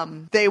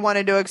 They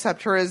wanted to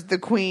accept her as the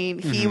queen.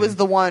 He was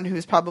the one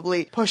who's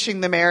probably pushing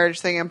the marriage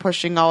thing and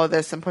pushing all of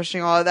this and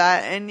pushing all of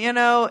that. And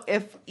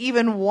if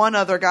even one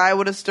other guy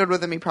would have stood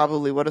with him, he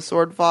probably would have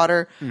sword fought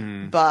her.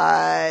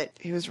 But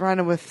he was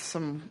running with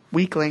some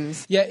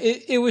weaklings. Yeah,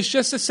 it was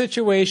just a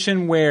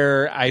situation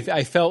where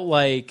I felt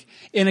like,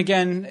 and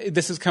again,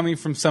 this is coming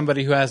from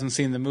somebody who hasn't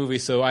seen the movie,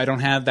 so I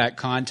don't have that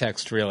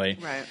context really.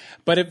 Right.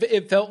 But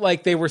it felt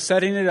like they were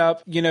setting it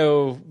up,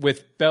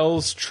 with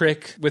Belle's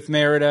trick with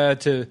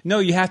Merida no,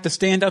 you have to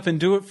stand up and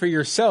do it for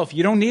yourself.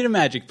 You don't need a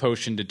magic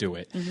potion to do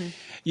it. Mm-hmm.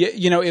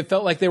 It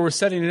felt like they were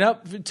setting it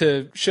up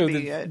to show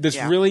this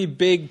really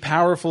big,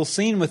 powerful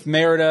scene with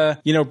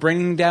Merida,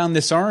 bringing down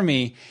this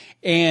army.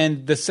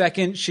 And the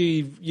second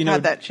she,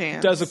 had that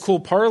chance. does a cool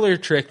parlor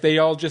trick, they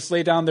all just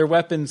lay down their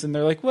weapons and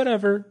they're like,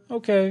 whatever,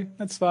 okay,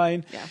 that's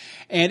fine. Yeah.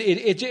 And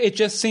it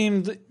just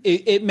seemed,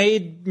 it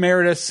made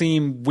Merida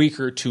seem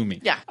weaker to me.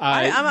 Yeah,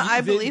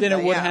 I believe than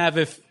it would have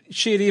if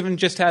she had even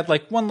just had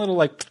like one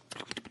little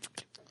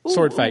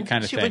sword fight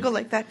kind of she thing. She would go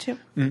like that too.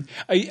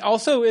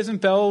 Also,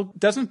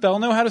 doesn't Belle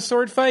know how to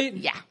sword fight?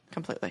 Yeah,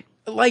 completely.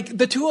 Like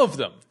the two of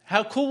them.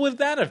 How cool would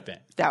that have been?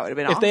 That would have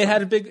been if awesome. they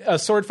had a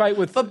sword fight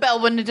with. But Belle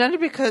wouldn't have done it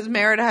because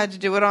Merida had to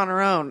do it on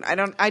her own.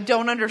 I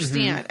don't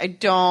understand. I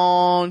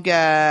don't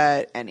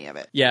get any of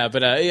it. Yeah,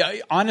 but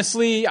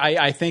honestly,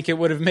 I think it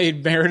would have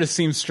made Merida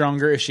seem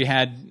stronger if she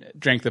had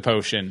drank the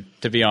potion.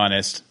 To be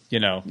honest,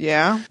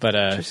 Yeah. But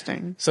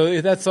interesting. So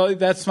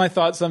that's my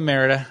thoughts on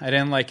Merida. I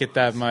didn't like it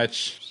that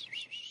much.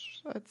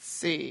 Let's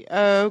see.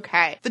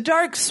 Okay. The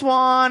Dark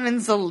Swan and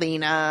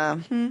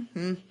Zelena.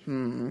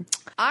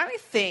 I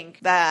think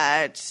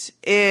that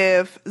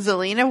if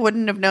Zelena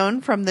wouldn't have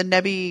known from the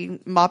Nebby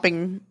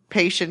mopping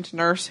patient,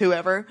 nurse,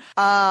 whoever,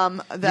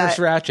 Nurse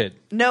Ratchet.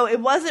 No, it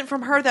wasn't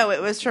from her though.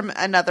 It was from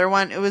another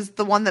one. It was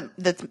the one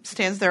that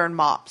stands there and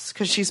mops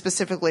because she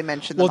specifically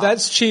mentioned.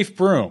 That's Chief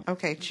Broom.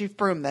 Okay, Chief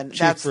Broom. Then Chief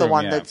that's Broom, the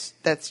one yeah.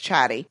 that's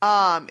chatty.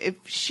 If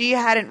she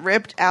hadn't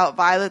ripped out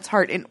Violet's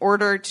heart in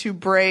order to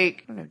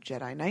break, I don't know,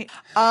 Jedi Knight,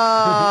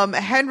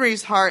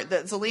 Henry's heart,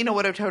 that Zelena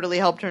would have totally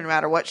helped her no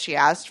matter what she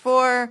asked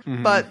for.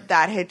 But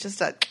that hit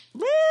just a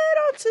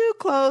little too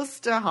close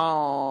to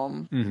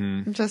home.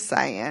 I'm just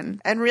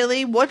saying. And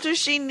really, what does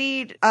she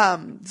need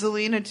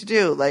Zelena to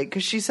do? Like,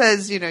 because she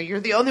says, you're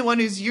the only one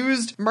who's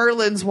used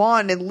Merlin's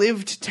wand and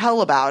lived to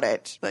tell about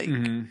it. Like,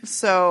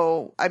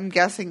 so I'm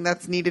guessing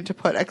that's needed to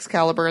put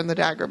Excalibur and the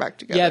dagger back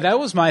together. Yeah, that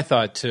was my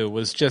thought too.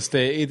 Was just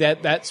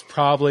that's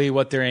probably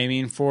what they're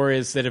aiming for.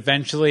 Is that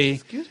eventually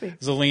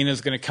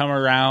Zelena's going to come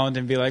around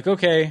and be like,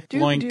 okay,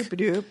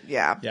 Doop.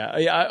 Yeah.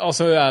 Yeah.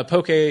 Also,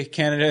 Poke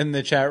Canada in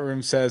the chat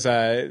room says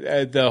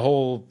the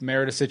whole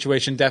Merida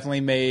situation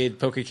definitely made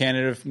Poke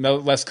Canada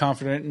less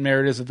confident in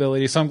Merida's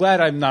ability. So I'm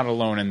glad I'm not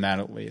alone in that,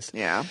 at least.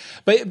 Yeah.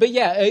 But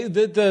yeah,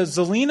 the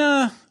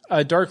Zelena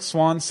Dark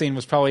Swan scene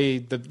was probably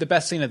the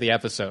best scene of the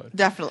episode.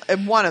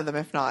 Definitely. One of them,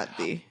 if not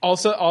the...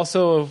 Also,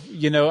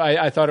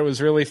 I thought it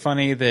was really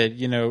funny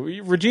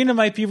that, Regina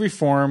might be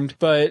reformed,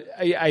 but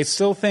I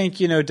still think,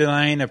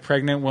 denying a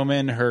pregnant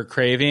woman her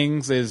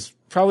cravings is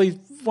probably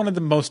one of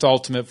the most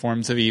ultimate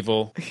forms of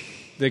evil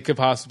that could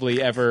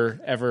possibly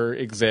ever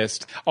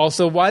exist.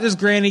 Also, why does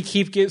Granny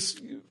keep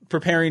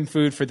preparing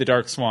food for the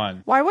Dark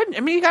Swan? Why wouldn't? I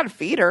mean, you got to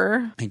feed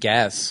her. I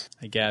guess,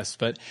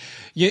 but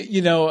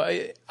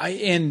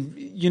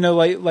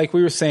like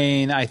we were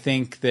saying, I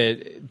think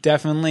that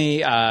definitely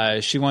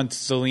she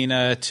wants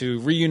Zelena to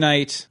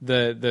reunite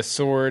the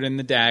sword and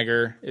the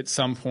dagger at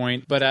some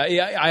point. But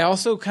I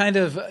also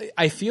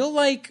I feel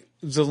like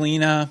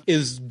Zelena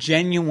is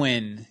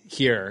genuine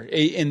here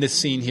in this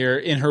scene here,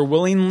 in her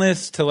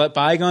willingness to let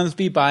bygones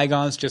be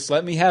bygones. Just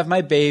let me have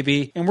my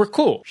baby and we're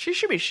cool. She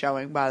should be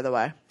showing, by the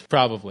way.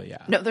 Probably,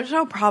 yeah. No, there's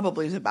no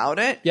probablys about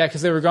it. Yeah,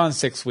 because they were gone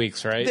 6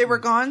 weeks, right? They were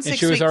gone 6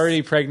 weeks. And she was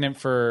already pregnant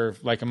for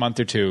like a month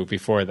or two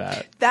before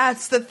that.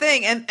 That's the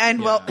thing.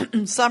 And well,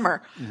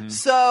 summer.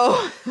 So,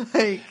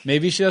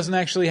 maybe she doesn't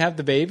actually have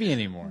the baby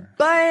anymore.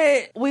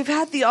 But we've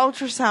had the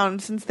ultrasound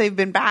since they've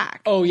been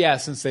back. Oh, yeah,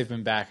 since they've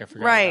been back. I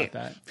forgot about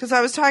that. Because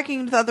I was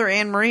talking to the other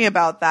Anne Marie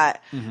about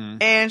that.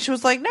 And she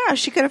was like, no,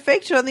 she could have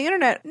faked it on the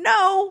internet.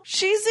 No,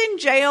 she's in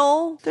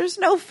jail. There's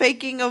no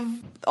faking of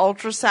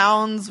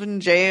ultrasounds in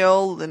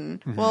jail.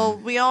 And, well,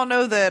 we all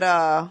know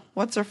that,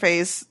 what's her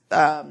face?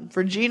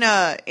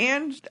 Regina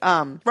and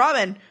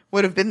Robin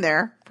would have been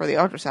there for the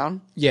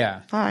ultrasound.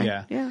 Yeah. Fine.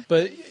 Yeah.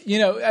 But,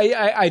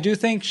 I do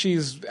think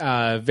she's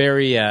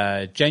very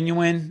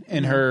genuine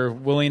in her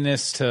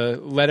willingness to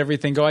let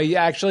everything go. I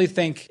actually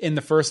think in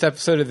the first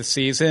episode of the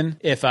season,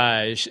 if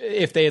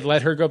they had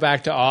let her go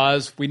back to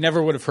Oz, we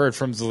never would have heard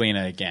from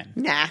Zelena again.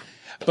 Nah.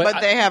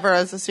 But they have her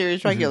as a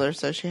series regular,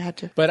 so she had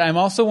to. But I'm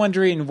also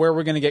wondering where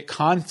we're going to get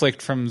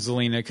conflict from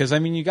Zelena, because, I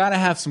mean, you got to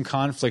have some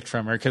conflict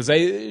from her, because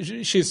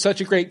she's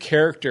such a great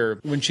character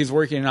when she's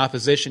working in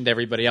opposition to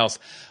everybody else.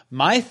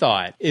 My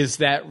thought is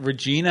that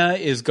Regina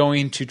is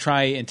going to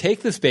try and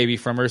take this baby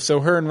from her so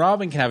her and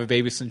Robin can have a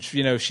baby, since,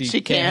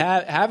 she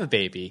can't have a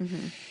baby.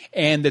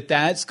 And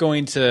that's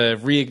going to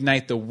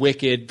reignite the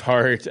wicked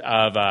part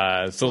of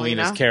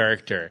Zelena's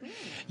character.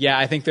 Yeah,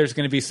 I think there's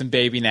going to be some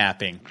baby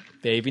napping.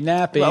 Baby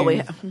napping. Well,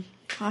 you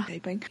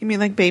mean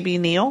like Baby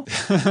Neil?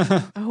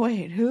 Oh,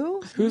 wait,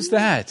 who? Who's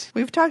that?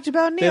 We've talked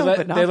about Neil,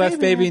 but not they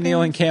left Baby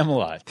Neil in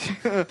Camelot.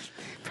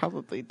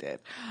 Probably did.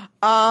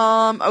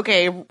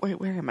 Okay, wait,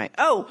 where am I?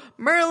 Oh,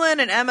 Merlin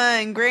and Emma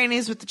and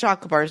Granny's with the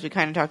chocolate bars. We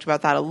kind of talked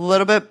about that a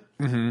little bit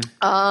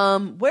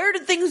Where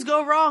did things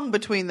go wrong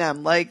between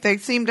them? Like, they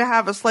seem to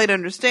have a slight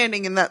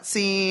understanding in that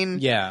scene.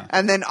 Yeah.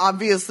 And then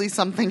obviously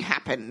something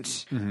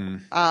happened.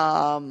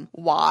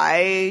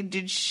 Why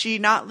did she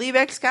not leave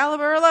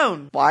Excalibur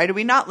alone? Why do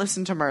we not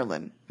listen to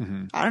Merlin?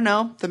 I don't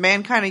know. The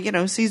man kind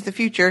of, sees the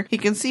future. He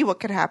can see what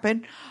could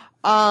happen.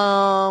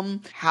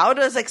 How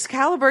does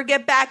Excalibur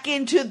get back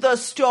into the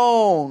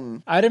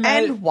stone? I'd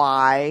imagine, and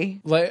why?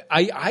 Like,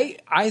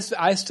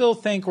 I still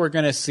think we're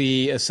going to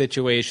see a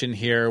situation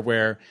here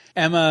where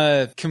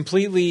Emma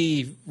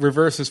completely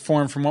reverses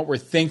form from what we're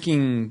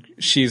thinking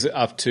she's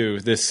up to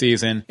this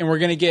season, and we're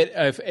going to get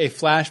a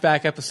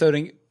flashback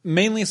episode,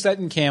 mainly set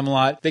in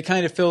Camelot, that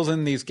kind of fills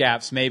in these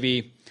gaps.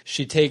 Maybe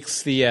she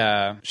takes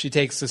the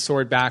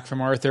sword back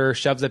from Arthur,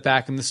 shoves it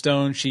back in the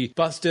stone. She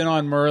busts in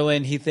on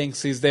Merlin. He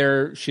thinks she's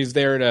there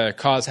to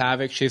cause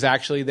havoc. She's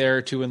actually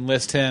there to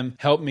enlist him,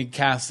 help me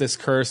cast this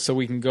curse so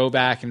we can go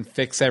back and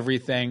fix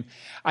everything.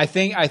 I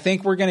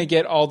think we're going to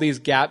get all these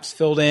gaps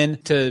filled in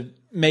to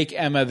make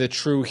Emma the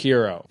true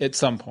hero at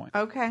some point.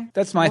 Okay.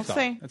 That's my We'll thought.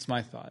 see. That's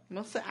my thought.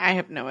 We'll see. I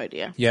have no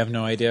idea. You have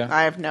no idea?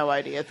 I have no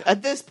idea.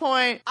 At this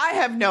point, I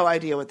have no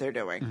idea what they're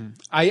doing.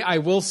 I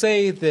will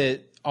say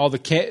that all the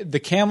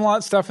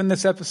Camelot stuff in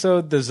this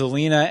episode, the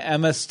Zelena,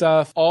 Emma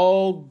stuff,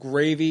 all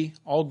gravy,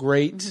 all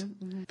great.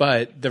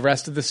 But the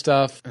rest of the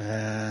stuff,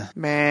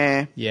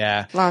 Meh.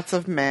 yeah. Lots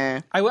of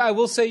meh. I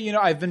will say,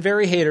 I've been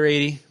very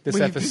hater-80 this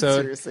We've episode.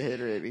 been seriously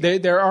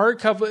hater-80. There are a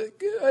couple.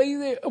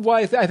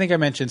 I think I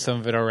mentioned some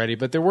of it already,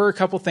 but there were a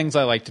couple things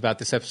I liked about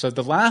this episode.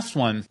 The last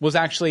one was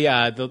actually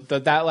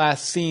that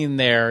last scene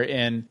there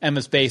in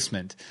Emma's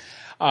basement.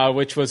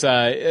 Which was,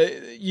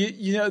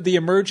 the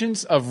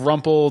emergence of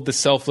Rumpel, the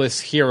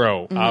selfless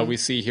hero we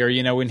see here.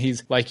 When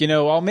he's like,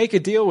 I'll make a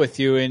deal with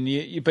you,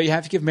 but you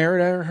have to give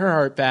Merida her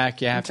heart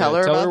back. You have to tell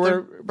her about where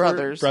their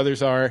brothers. Her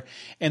brothers are,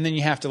 and then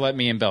you have to let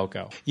me and Belle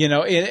go.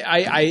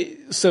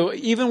 So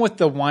even with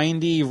the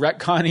windy,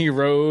 retconny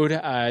road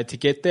to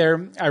get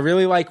there, I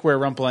really like where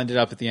Rumpel ended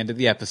up at the end of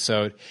the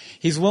episode.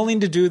 He's willing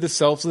to do the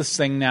selfless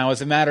thing now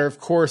as a matter of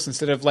course,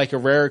 instead of like a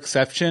rare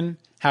exception,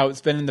 how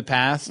it's been in the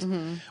past,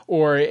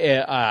 or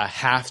a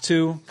have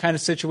to kind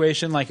of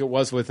situation like it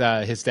was with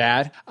his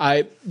dad.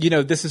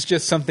 This is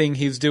just something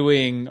he's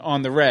doing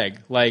on the reg,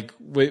 like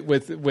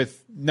with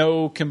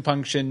no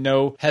compunction,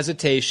 no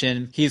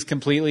hesitation. He's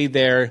completely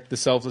there, the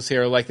selfless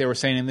hero, like they were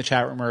saying in the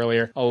chat room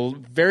earlier.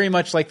 Very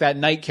much like that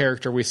knight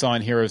character we saw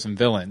in Heroes and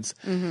Villains.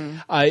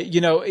 I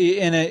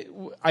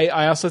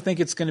also think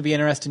it's going to be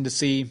interesting to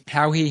see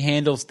how he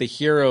handles the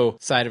hero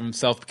side of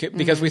himself,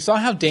 because we saw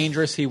how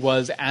dangerous he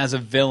was as a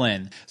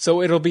villain.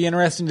 So it'll be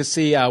interesting to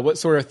see what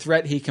sort of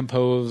threat he can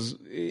pose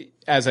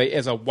as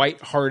a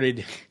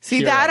white-hearted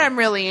hero. That I'm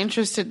really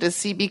interested to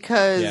see,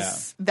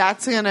 because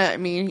that's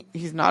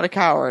he's not a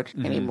coward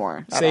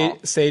anymore.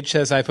 Sage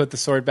says, I put the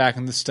sword back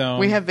in the stone.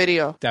 We have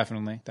video.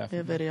 Definitely. We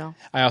have video.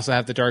 I also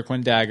have the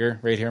Dark-One dagger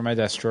right here in my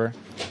desk drawer.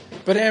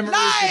 But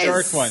Anne-Marie's the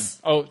Dark One.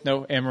 Oh,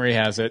 no, Anne-Marie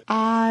has it.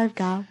 I've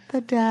got the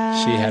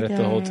dagger. She had it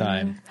the whole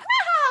time.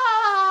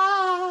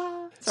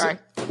 Sorry.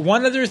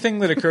 One other thing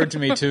that occurred to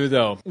me, too,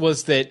 though,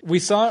 was that we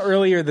saw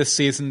earlier this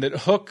season that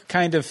Hook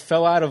kind of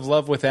fell out of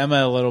love with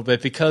Emma a little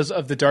bit because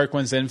of the Dark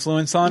One's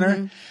influence on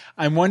her.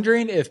 I'm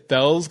wondering if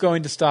Belle's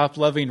going to stop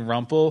loving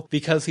Rumpel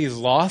because he's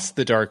lost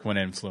the Dark One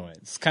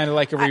influence. Kind of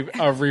like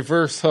a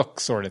reverse Hook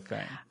sort of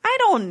thing. I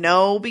don't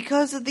know,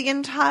 because of the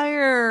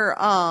entire,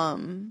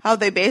 how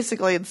they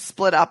basically had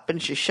split up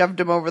and she shoved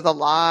him over the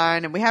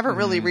line, and we haven't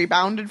really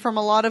rebounded from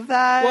a lot of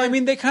that. Well,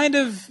 they kind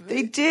of...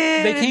 They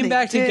did. They came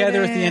back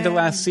together at the end of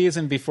last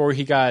season before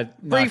he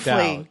got knocked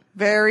out.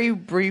 Very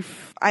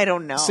brief. I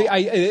don't know. See,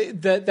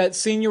 that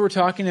scene you were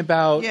talking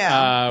about,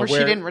 where she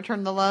didn't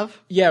return the love.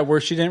 Yeah, where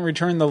she didn't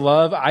return the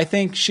love. I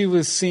think she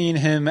was seeing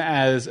him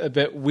as a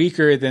bit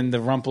weaker than the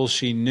Rumpel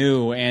she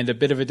knew, and a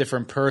bit of a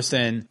different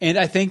person. And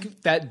I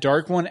think that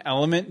Dark One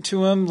element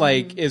to him,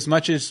 like as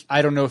much as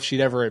I don't know if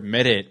she'd ever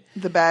admit it,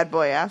 the bad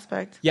boy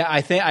aspect. Yeah,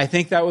 I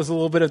think that was a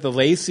little bit of the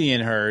Lacey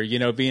in her,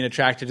 being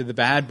attracted to the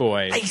bad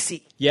boy.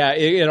 Lacey. Yeah,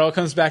 it all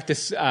comes back to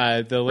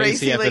the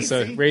Lacey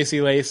episode,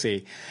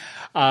 Lacey.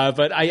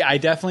 But I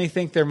definitely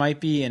think there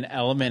might be an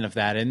element of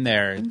that in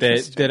there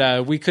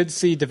that we could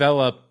see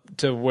develop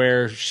to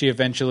where she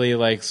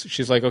eventually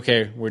she's like,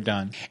 okay, we're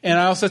done. And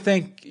I also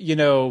think,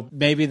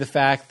 maybe the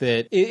fact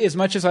that as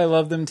much as I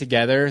love them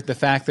together, the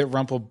fact that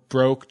Rumpel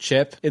broke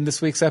Chip in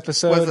this week's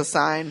episode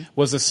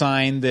was a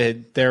sign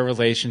that their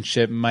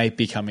relationship might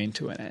be coming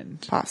to an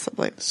end.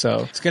 Possibly.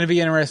 So it's going to be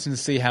interesting to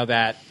see how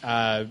that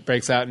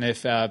breaks out, and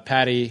if how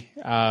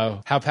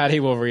Patty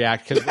will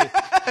react,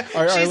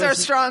 because she's our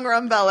strong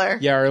rumbeller.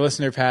 Yeah, our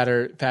listener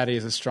Patty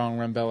is a strong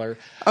rumbeller.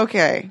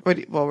 Okay. What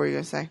were you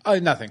going to say? Oh,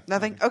 nothing.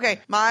 Nothing? Okay.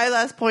 My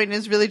last point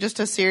is really just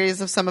a series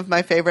of some of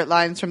my favorite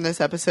lines from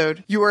this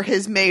episode. You were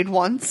his maid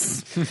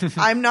once.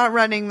 I'm not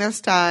running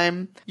this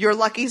time. You're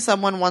lucky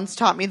someone once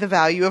taught me the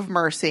value of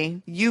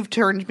mercy. You've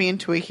turned me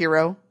into a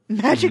hero.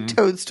 Magic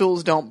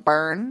toadstools don't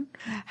burn.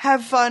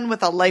 Have fun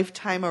with a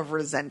lifetime of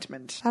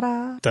resentment.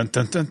 Ta-da. Dun,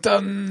 dun, dun,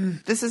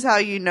 dun. This is how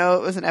you know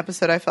it was an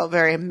episode I felt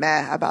very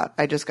meh about.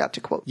 I just got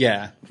to quote.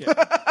 Yeah.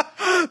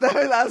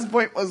 The last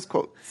point was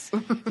quotes.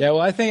 Yeah,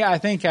 well, I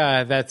think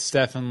that's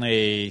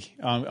definitely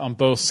on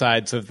both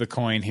sides of the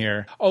coin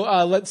here.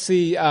 Oh, let's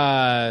see.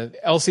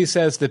 Elsie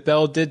says that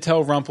Belle did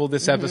tell Rumple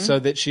this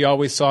episode that she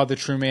always saw the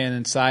true man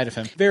inside of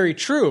him. Very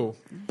true.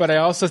 But I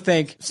also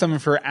think some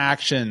of her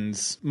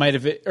actions might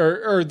have,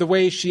 or the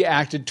way she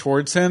acted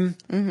towards him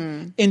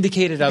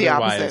indicated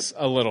otherwise opposite.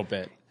 a little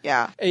bit.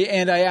 Yeah.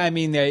 And I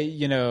mean,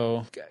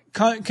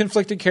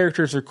 conflicted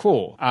characters are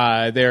cool.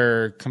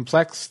 They're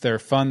complex, they're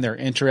fun, they're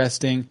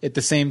interesting. At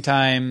the same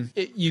time,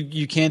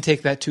 you can't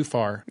take that too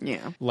far.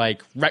 Yeah.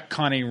 Like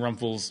retconning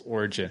Rumple's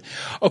origin.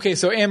 Okay,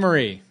 so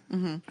Anne-Marie,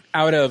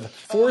 out of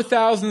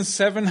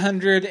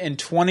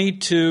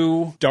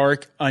 4,722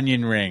 dark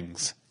onion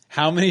rings,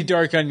 how many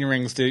dark onion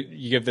rings do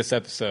you give this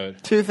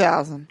episode?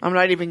 2,000. I'm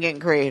not even getting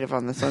creative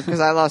on this one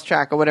because I lost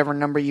track of whatever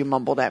number you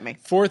mumbled at me.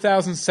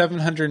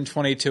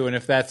 4,722, and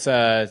if that's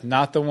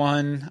not the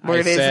one Where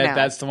I it is said, now.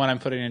 that's the one I'm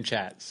putting in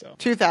chat. So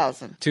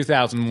 2,000.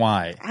 2,000,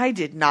 why? I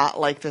did not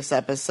like this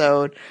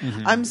episode.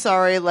 I'm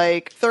sorry,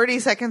 30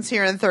 seconds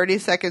here and 30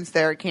 seconds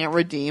there can't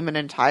redeem an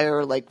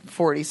entire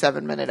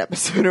 47-minute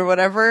episode or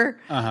whatever.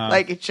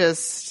 It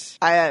just...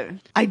 I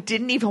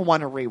didn't even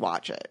want to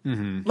rewatch it.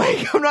 I'm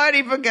not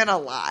even gonna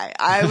lie.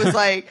 I was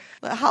like,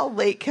 how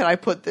late can I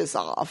put this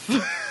off?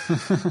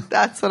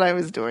 That's what I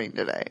was doing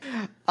today.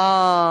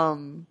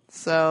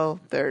 So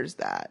there's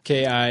that.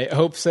 Okay,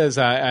 Hope says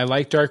I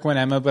like Dark One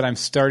Emma, but I'm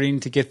starting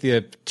to get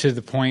to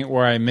the point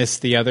where I miss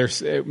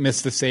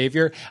the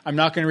Savior. I'm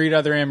not going to read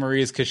other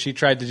Anne-Marie's because she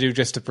tried to do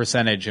just a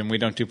percentage, and we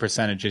don't do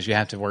percentages. You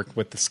have to work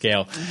with the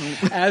scale.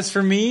 As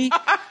for me.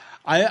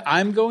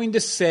 I'm going to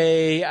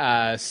say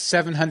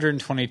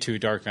 722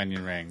 dark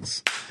onion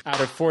rings out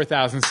of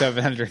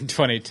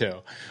 4,722.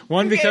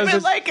 One because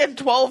Gave it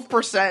it's a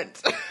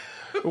 12%.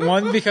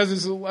 one because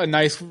it's a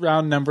nice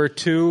round number.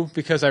 Two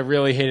because I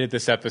really hated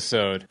this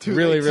episode.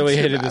 Really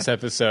hated this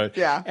episode.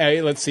 Yeah.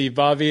 Let's see,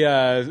 Bobby.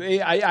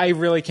 I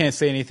really can't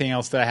say anything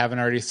else that I haven't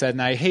already said,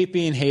 and I hate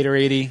being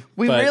hater-80.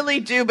 We really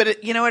do,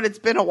 but you know what? It's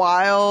been a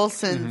while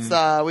since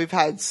we've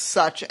had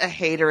such a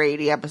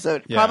hater-80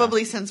 episode. Yeah.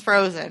 Probably since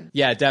Frozen.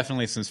 Yeah,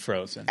 definitely since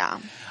Frozen. Yeah.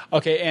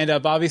 Okay,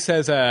 and Bobby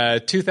says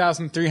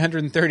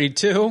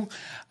 2,332.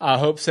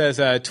 Hope says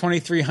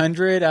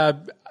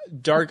 2,300.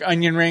 Dark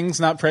onion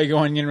rings, not Prego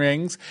onion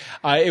rings.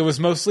 It was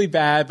mostly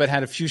bad, but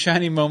had a few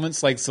shining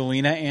moments like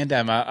Selena and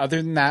Emma. Other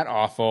than that,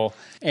 awful.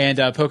 And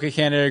Poke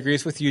Canada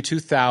agrees with you,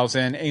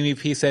 2,000. Amy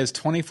P says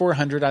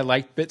 2,400. I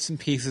liked bits and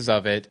pieces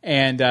of it.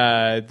 And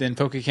then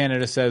Poke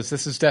Canada says,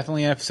 this is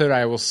definitely an episode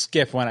I will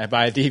skip when I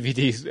buy a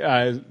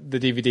DVD, the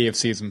DVD of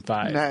Season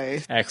 5.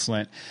 Nice.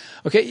 Excellent.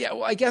 Okay, yeah,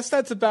 well, I guess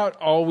that's about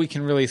all we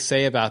can really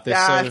say about this.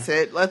 That's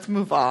it. Let's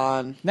move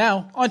on.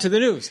 Now, on to the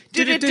news.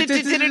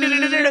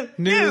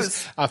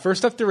 News.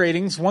 First up, the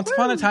ratings. Once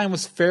Upon a Time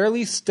was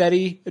fairly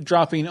steady,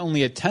 dropping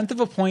only 1/10 of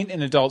a point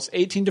in adults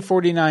 18 to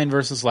 49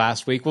 versus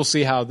last week. We'll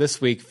see how this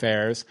week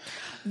fares.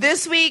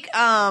 This week,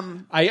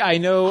 I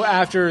know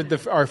after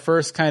our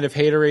first kind of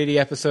hater-80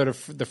 episode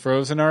of the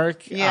Frozen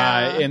arc,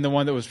 and the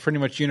one that was pretty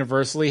much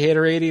universally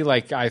hater-80,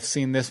 like I've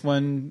seen this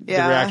one, the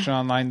reaction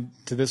online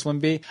to this one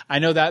be. I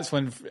know that's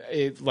when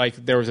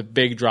there was a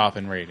big drop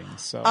in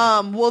ratings. So,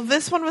 well,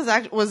 this one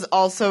was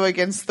also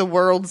against the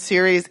World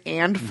Series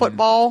and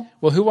football.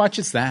 Well, who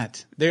watches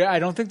that? I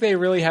don't think they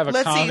really have a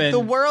common. Let's see. The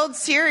World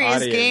Series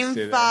audience,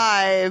 Game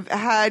 5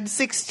 had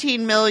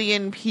 16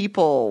 million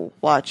people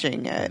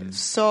watching it.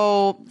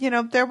 So,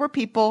 there were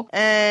people,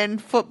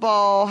 and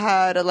football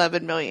had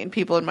 11 million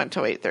people and went to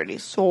 8:30.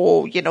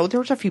 So,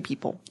 there was a few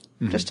people.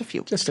 Just a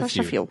few. Just a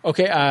few.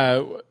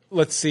 Okay,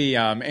 let's see.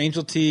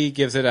 Angel T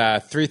gives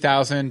it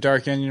 3,000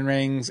 dark onion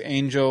rings.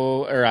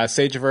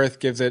 Sage of Earth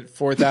gives it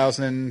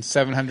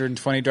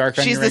 4,720 dark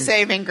onion rings. She's the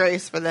saving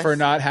grace for this. For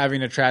not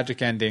having a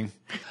tragic ending.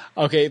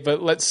 Okay,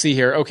 but let's see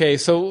here. Okay,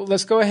 so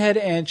let's go ahead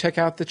and check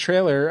out the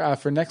trailer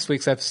for next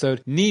week's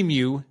episode.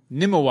 Nimai,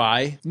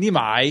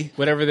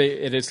 whatever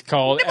it is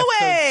called. Nimue!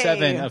 Episode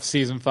 7 of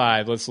Season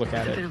 5. Let's look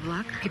at Bit it. of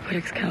luck. We put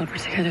Excalibur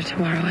together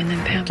tomorrow and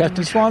then Pam.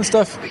 Captain Swan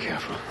stuff. Be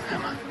careful,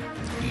 Emma.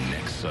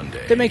 Next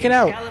Sunday. They're making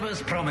out.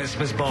 Excalibur's promise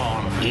was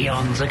born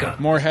eons ago.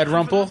 More head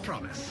rumple.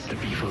 Promise to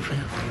be fulfilled.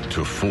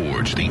 To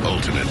forge the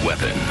ultimate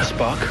weapon. A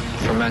spark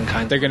for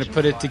mankind. They're going to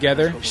put it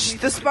together.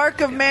 The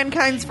spark of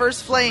mankind's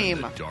first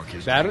flame.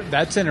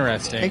 That's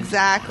interesting.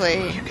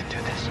 Exactly. You can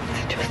do this.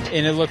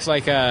 And it looks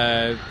like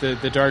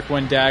the Dark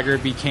One dagger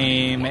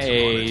became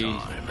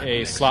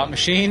a slot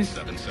machine.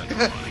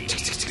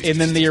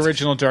 And then the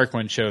original Dark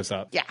One shows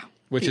up. Yeah.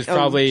 Which is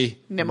probably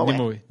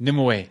Nimue.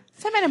 Nimue.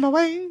 Send him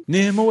away.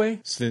 Nimue.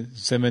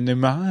 Send him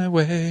my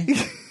way.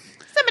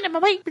 Send him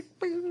away.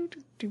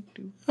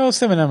 Oh,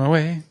 send him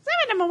away.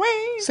 Send him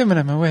away. Send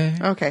him away.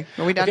 Okay.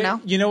 Are we done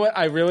now? You know what?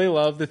 I really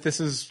love that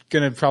this is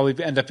going to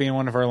probably end up being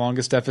one of our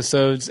longest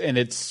episodes, and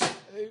it's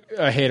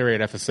a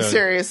haterade episode.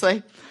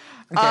 Seriously.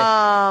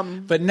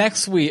 But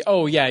next week,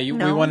 we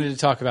No. wanted to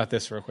talk about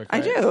this real quick. I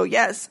right? do,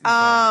 yes.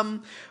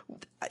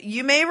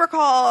 You may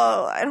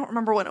recall, I don't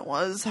remember when it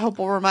was, Hope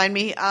will remind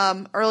me.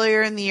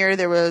 Earlier in the year,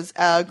 there was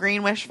a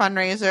Green Wish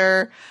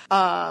fundraiser,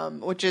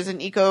 which is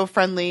an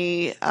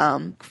eco-friendly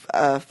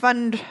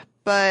fund.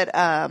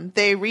 But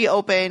they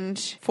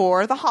reopened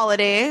for the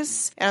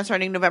holidays, and it's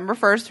running November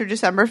 1st through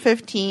December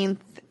 15th.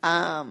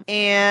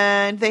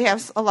 And they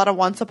have a lot of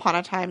Once Upon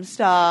a Time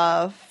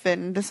stuff,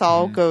 and this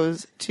all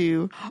goes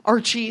to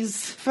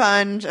Archie's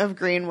Fund of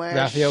Green Wish.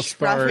 Raphael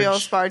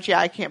Sparge. Yeah,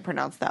 I can't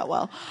pronounce that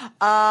well.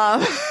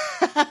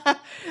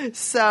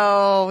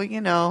 So,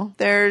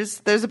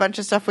 there's a bunch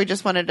of stuff. We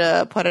just wanted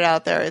to put it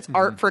out there. It's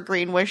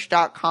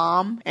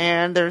artforgreenwish.com,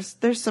 and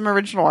there's some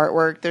original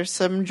artwork. There's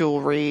some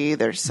jewelry.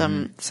 There's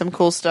some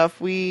cool stuff.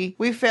 We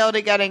failed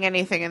at getting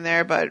anything in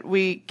there, but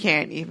we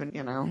can't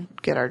even,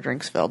 get our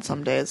drinks filled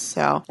some days.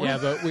 So Yeah,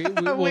 but we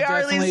will we are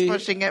at definitely least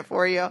pushing it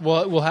for you.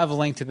 We'll have a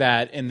link to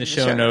that in the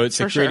show notes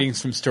at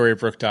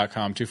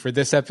greetingsfromstorybrooke.com too for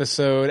this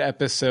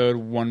episode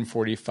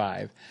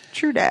 145.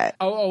 True that.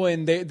 Oh,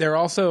 and they're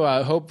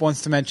also Hope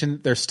wants to mention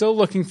they're still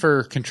looking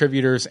for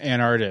contributors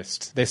and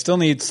artists. They still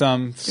need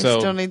some. We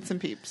still need some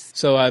peeps.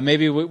 So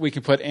maybe we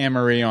can put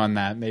Anne-Marie on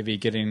that. Maybe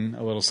getting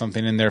a little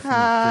something in there from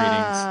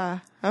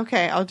Greetings.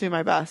 Okay, I'll do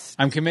my best.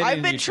 I'm committed.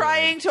 I've been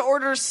trying to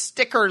order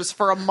stickers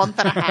for a month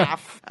and a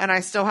half, and I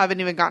still haven't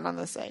even gotten on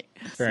the site.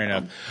 Fair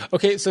enough.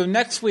 Okay, so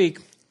next week,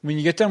 when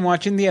you get done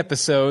watching the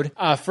episode,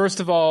 first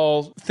of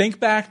all,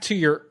 think back to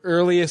your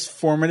earliest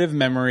formative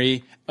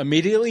memory,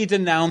 immediately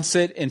denounce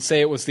it and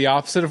say it was the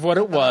opposite of what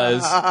it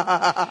was.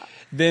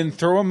 Then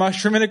throw a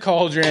mushroom in a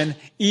cauldron,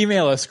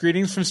 email us,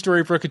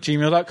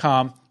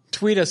 greetingsfromstorybrooke@gmail.com.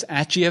 Tweet us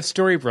at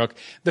GFStorybrooke.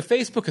 The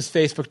Facebook is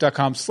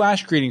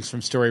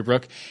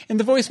facebook.com/greetingsfromstorybrooke. And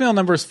the voicemail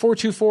number is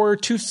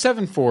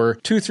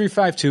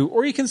 424-274-2352.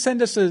 Or you can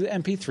send us an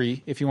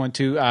MP3 if you want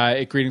to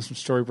at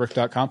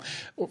greetingsfromstorybrooke.com.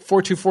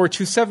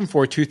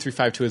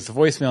 424-274-2352 is the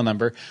voicemail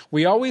number.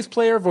 We always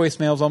play our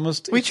voicemails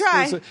almost. We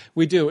try.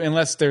 We do,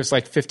 unless there's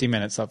like 50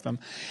 minutes of them.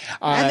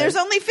 And there's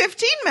only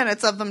 15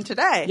 minutes of them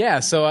today. Yeah,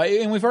 so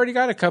and we've already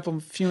got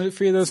few of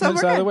those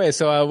minutes out of the way.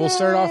 So we'll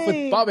start off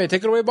with Bobby.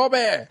 Take it away,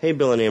 Bobby. Hey,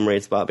 Bill and Anne-Marie,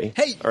 it's Bobby.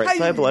 Hey. All right,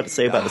 so I have a lot to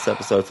say about this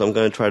episode, so I'm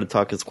going to try to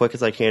talk as quick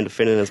as I can to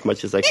fit in as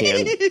much as I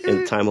can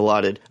in time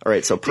allotted. All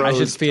right, so pros. I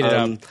should speed it up.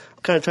 I'm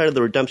kind of tired of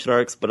the redemption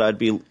arcs, but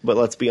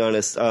let's be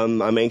honest.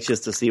 I'm anxious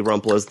to see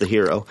Rumple as the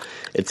hero.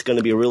 It's going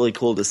to be really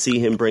cool to see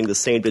him bring the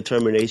same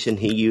determination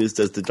he used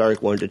as the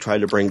Dark One to try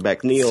to bring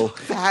back Neil,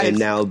 and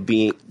now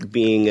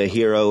being a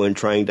hero and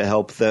trying to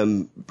help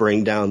them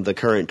bring down the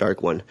current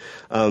Dark One.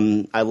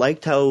 I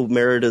liked how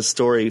Merida's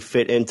story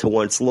fit into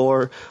Once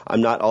lore. I'm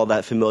not all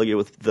that familiar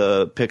with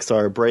the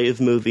Pixar Brave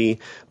movie,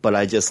 but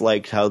I just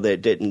liked how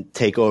that didn't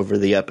take over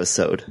the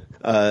episode.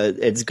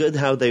 It's good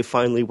how they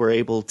finally were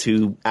able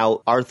to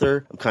out Arthur.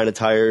 I'm kind of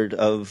tired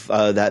of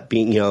that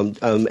being,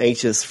 I'm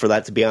anxious for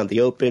that to be out in the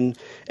open,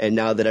 and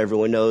now that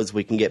everyone knows,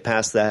 we can get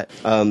past that.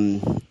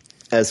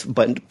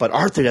 But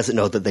Arthur doesn't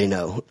know that they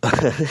know.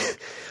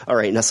 All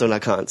right, now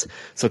cons.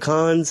 So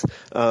cons,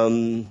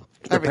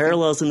 the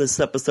parallels in this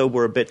episode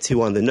were a bit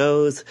too on the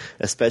nose,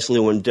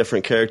 especially when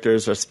different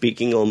characters are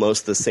speaking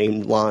almost the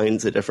same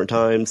lines at different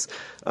times.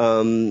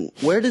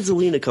 Where did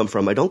Zelena come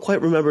from? I don't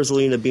quite remember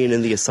Zelena being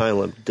in the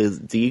asylum.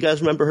 Do you guys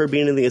remember her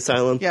being in the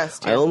asylum? Yes.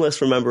 I almost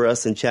remember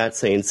us in chat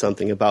saying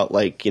something about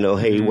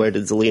hey, where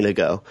did Zelena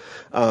go?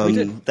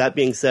 That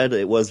being said,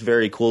 it was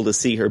very cool to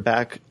see her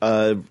back.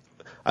 I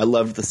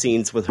loved the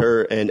scenes with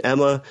her and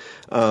Emma.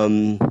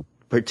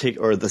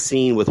 Or the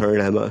scene with her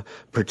and Emma.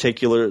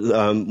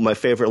 My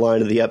favorite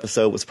line of the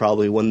episode was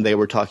probably when they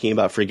were talking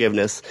about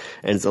forgiveness,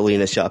 and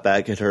Zelena shot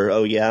back at her,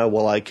 "Oh yeah,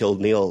 well I killed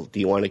Neil.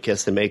 Do you want to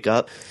kiss and make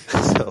up?"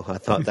 So I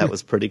thought that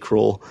was pretty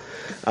cruel.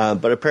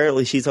 But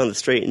apparently she's on the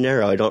straight and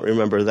narrow. I don't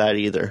remember that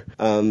either.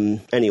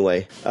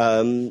 Anyway,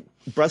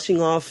 brushing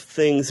off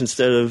things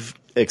instead of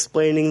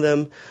explaining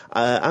them.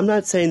 I'm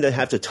not saying they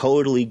have to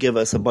totally give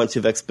us a bunch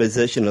of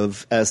exposition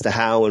as to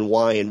how and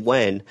why and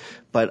when,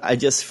 but I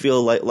just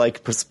feel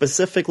like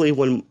specifically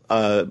when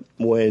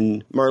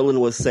Merlin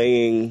was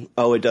saying,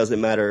 "Oh, it doesn't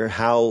matter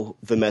how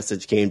the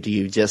message came to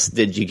you, just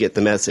did you get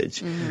the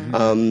message?"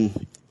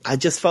 Mm-hmm. I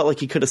just felt like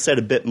he could have said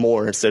a bit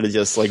more instead of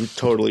just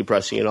totally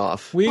brushing it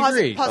off. We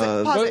agree. Pause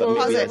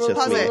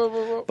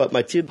it. But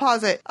my two...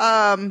 Pause it.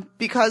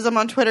 Because I'm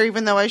on Twitter,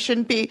 even though I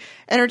shouldn't be.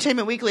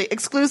 Entertainment Weekly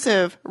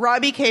exclusive.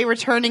 Robbie K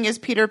returning as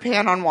Peter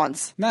Pan on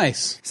Once.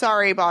 Nice.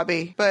 Sorry,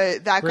 Bobby,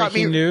 but that got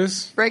me.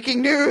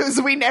 Breaking news.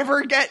 We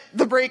never get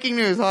the breaking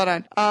news. Hold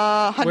on.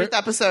 100th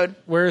episode.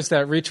 Where is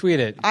that? Retweet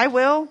it. I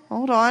will.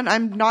 Hold on.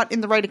 I'm not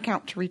in the right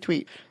account to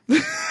retweet.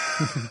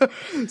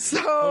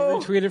 So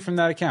retweet it from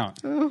that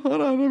account. Hold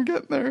on, I'm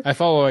getting there. I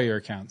follow all your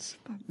accounts.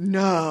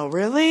 No,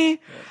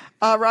 really?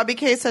 Robbie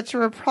K set to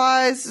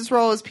reprise his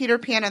role as Peter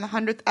Pan in the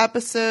 100th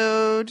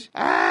episode.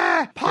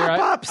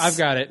 Pop-ups. I've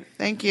got it.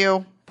 Thank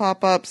you.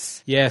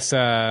 pop-ups. Yes,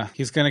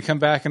 he's going to come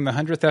back in the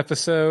 100th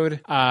episode.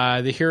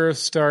 The hero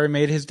star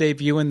made his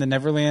debut in the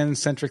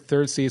Neverland-centric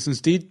third season's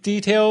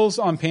details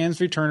on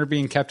Pan's return are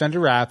being kept under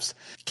wraps.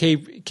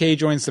 Kay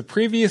joins the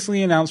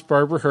previously announced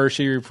Barbara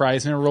Hershey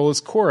reprising her role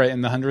as Cora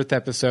in the 100th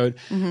episode,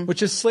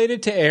 which is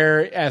slated to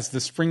air as the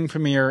spring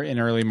premiere in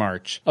early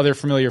March. Other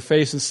familiar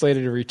faces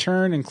slated to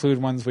return include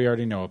ones we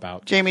already know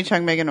about. Jamie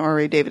Chung, Megan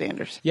Ori, David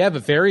Anders. Yeah,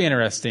 but very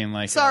interesting.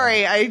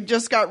 Sorry, I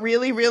just got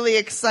really, really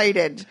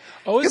excited.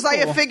 Because I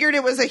had figured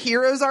it was a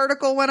Heroes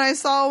article when I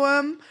saw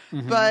him,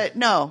 but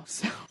no.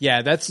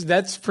 Yeah, that's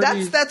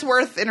pretty... That's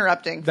worth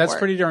interrupting. That's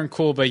pretty darn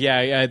cool, but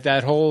yeah,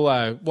 that whole...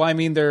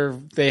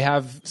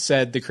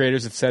 the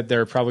creators have said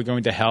they're probably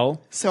going to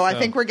hell. So I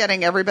think we're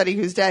getting everybody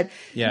who's dead.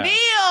 Yeah.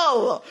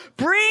 Neil!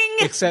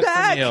 Except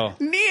back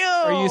for Neil!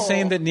 Are you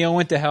saying that Neil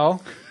went to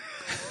hell?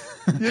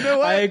 You know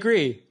what? I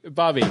agree.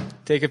 Bobby,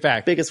 take it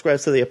back. Biggest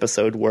gripes of the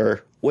episode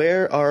were,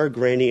 where are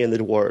Granny and the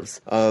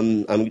dwarves?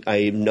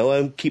 I know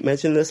I keep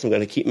mentioning this. I'm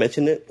going to keep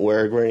mentioning it.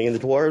 Where are Granny and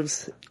the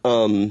dwarves?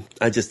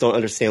 I just don't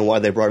understand why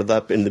they brought it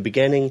up in the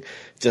beginning,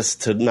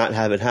 just to not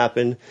have it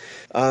happen.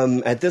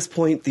 At this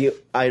point,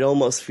 I'd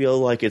almost feel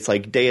like it's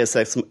like Deus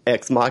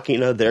Ex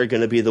Machina. They're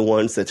going to be the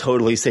ones that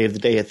totally save the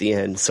day at the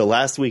end. So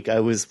last week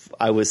I was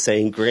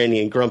saying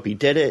Granny and Grumpy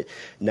did it.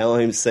 Now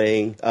I'm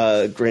saying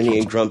Granny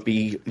and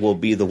Grumpy will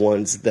be the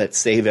ones that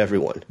save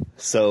everyone.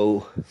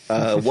 So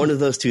one of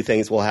those two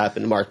things will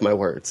happen. Mark my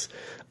words.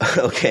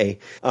 Okay.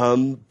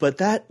 But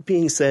that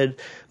being said,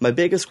 my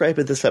biggest gripe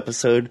of this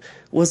episode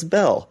was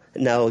Belle.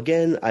 Now,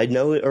 again, I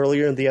know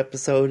earlier in the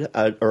episode,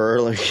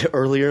 or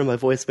earlier in my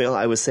voicemail,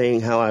 I was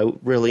saying how I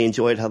really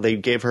enjoyed how they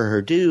gave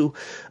her due.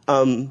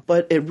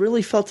 But it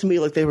really felt to me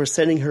like they were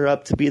setting her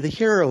up to be the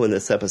hero in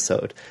this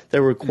episode.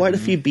 There were quite a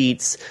few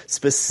beats,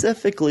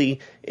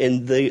 specifically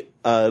in the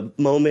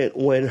moment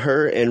when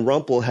her and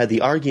Rumple had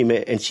the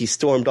argument and she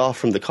stormed off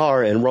from the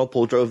car and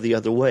Rumple drove the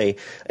other way.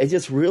 It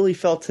just really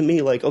felt to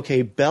me like,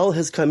 okay, Belle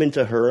has come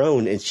into her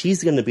own and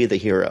she's going to be the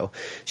hero.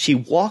 She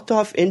walked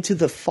off into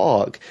the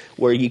fog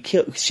where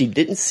she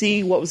didn't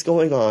see what was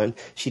going on.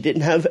 She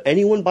didn't have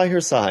anyone by her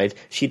side.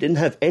 She didn't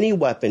have any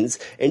weapons,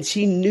 and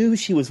she knew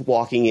she was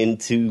walking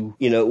into,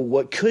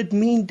 what could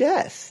mean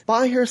death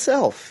by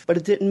herself. But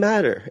it didn't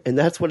matter, and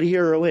that's what a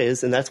hero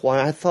is, and that's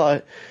why I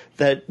thought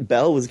that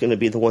Belle was going to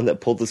be the one that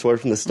pulled the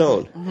sword from the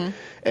stone.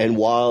 And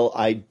while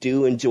I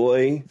do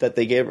enjoy that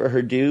they gave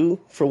her due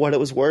for what it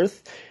was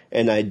worth,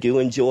 and I do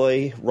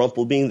enjoy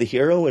Rumple being the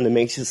hero, and I'm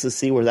anxious to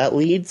see where that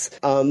leads.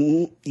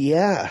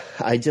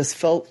 I just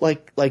felt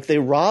like they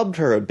robbed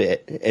her a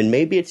bit. And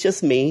maybe it's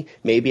just me.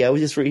 Maybe I was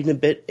just reading a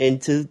bit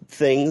into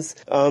things.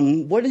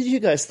 What did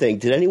you guys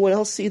think? Did anyone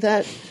else see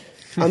that?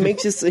 I'm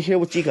anxious to hear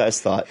what you guys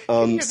thought.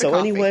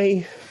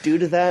 Anyway, due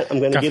to that, I'm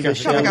going to give the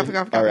show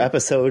our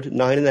episode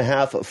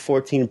 9.5 of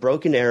 14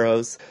 Broken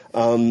Arrows.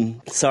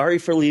 Sorry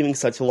for leaving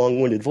such a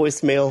long-winded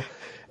voicemail.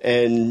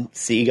 And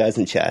see you guys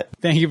in chat.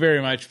 Thank you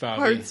very much,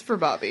 Bobby. Hearts for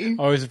Bobby.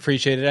 Always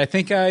appreciate it. I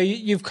think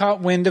you've caught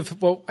wind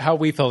of how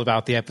we felt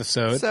about the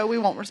episode. So we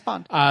won't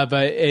respond. I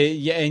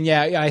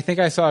think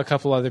I saw a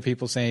couple other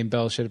people saying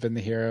Belle should have been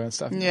the hero and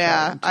stuff.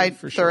 Yeah, I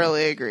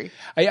thoroughly agree.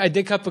 I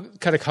did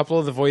cut a couple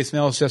of the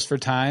voicemails just for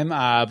time,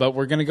 but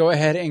we're going to go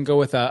ahead and go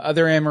with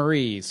Other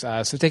Anne-Marie's.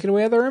 So take it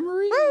away, Other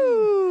Anne-Marie.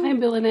 Hi,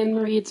 Bill and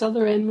Anne-Marie. It's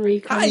Other Anne-Marie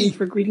calling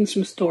for greetings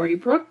from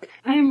Storybrooke.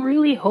 I am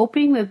really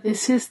hoping that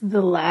this is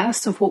the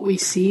last of what we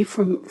see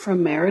from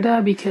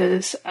Merida,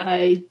 because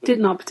I did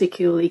not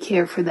particularly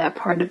care for that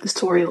part of the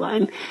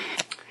storyline.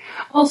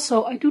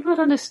 Also, I do not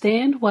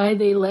understand why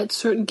they let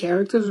certain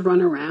characters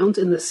run around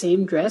in the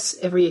same dress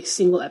every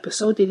single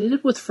episode. They did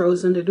it with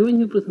Frozen, they're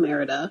doing it with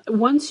Merida.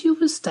 Once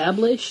you've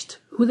established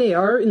who they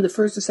are in the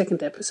first or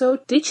second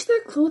episode, ditch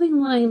their clothing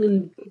line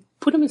and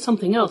put them in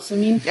something else. I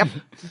mean,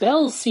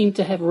 Belle seemed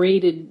to have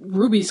raided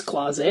Ruby's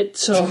closet,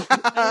 so I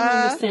don't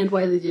understand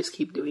why they just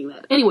keep doing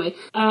that. Anyway,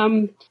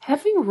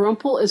 having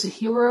Rumple as a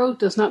hero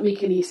does not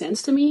make any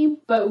sense to me,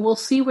 but we'll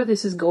see where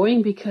this is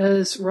going,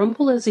 because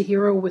Rumple as a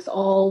hero with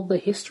all the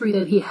history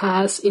that he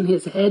has in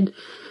his head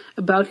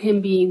about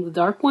him being the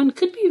Dark One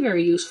could be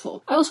very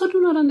useful. I also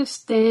do not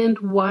understand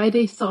why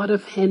they thought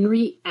of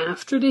Henry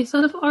after they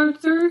thought of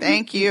Arthur.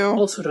 Thank you.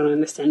 Also don't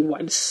understand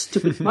why the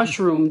stupid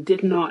mushroom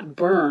did not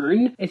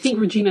burn. I think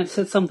Regina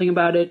said something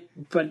about it,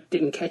 but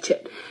didn't catch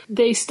it.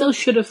 They still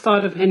should have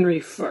thought of Henry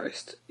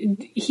first.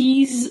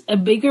 He's a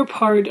bigger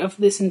part of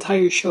this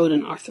entire show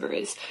than Arthur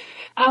is.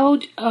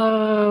 Out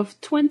of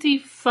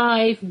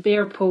 25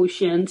 bear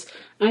potions,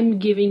 I'm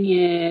giving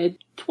it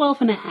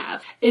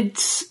 12.5.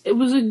 It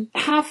was a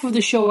half of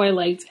the show I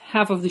liked,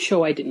 half of the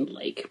show I didn't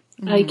like.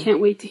 I can't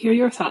wait to hear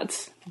your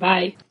thoughts.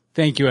 Bye.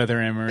 Thank you,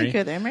 Other Anne-Marie. Thank you,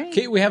 Other Anne-Marie.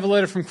 Okay, we have a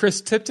letter from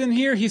Chris Tipton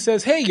here. He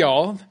says, "Hey,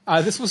 y'all.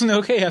 This was an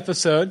okay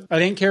episode. I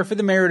didn't care for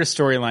the Merida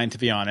storyline, to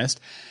be honest.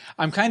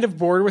 I'm kind of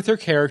bored with her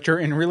character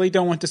and really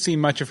don't want to see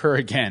much of her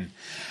again.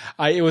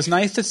 It was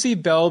nice to see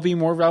Belle be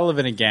more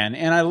relevant again,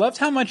 and I loved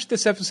how much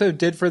this episode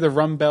did for the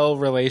Rum-Belle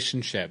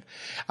relationship.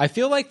 I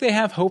feel like they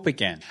have hope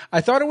again.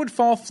 I thought it would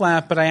fall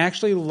flat, but I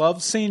actually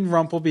loved seeing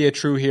Rumple be a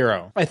true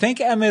hero. I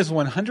think Emma is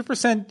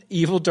 100%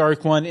 evil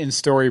Dark One in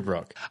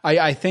Storybrooke.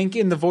 I think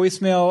in the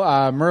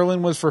voicemail,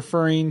 Merlin was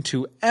referring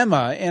to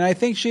Emma, and I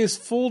think she is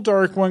full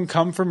Dark One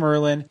come from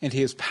Merlin, and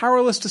he is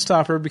powerless to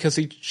stop her because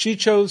she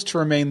chose to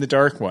remain the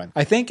Dark One.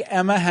 I think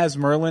Emma has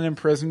Merlin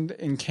imprisoned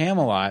in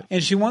Camelot,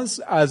 and she wants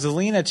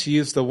Zelena to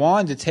use the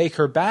wand to take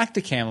her back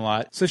to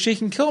Camelot so she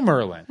can kill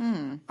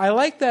Merlin. I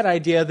like that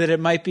idea that it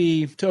might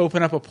be to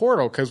open up a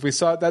portal, because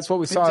that's what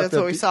we saw. That's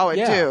what we saw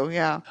it do,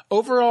 yeah.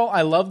 Overall,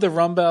 I love the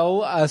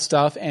Rum-Belle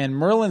stuff and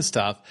Merlin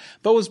stuff,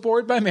 but was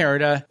bored by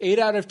Merida. 8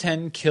 out of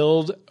 10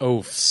 killed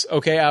oafs.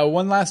 Okay,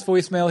 one last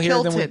voicemail here.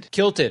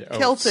 Kilted oafs.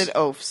 Kilted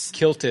oafs.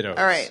 Kilted oafs.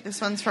 All right,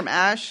 this one's from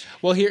Ash.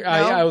 Well, here,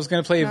 I was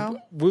going to play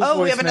Woo's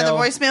voicemail. We have another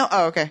voicemail?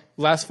 Oh, okay.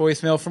 Last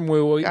voicemail from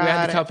Woo. We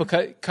had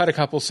to cut a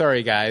couple.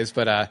 Sorry, guys,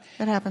 but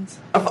it happens.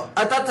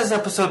 I thought this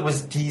episode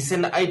was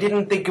decent. I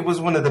didn't think it was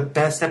one of the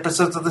best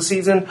episodes of the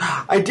season.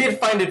 I did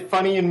find it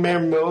funny in Mayor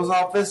Mill's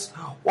office.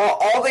 While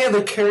all the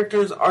other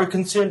characters are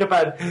concerned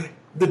about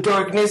the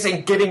darkness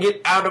and getting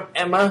it out of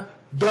Emma,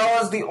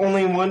 Belle is the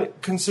only one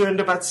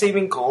concerned about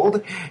saving Gold,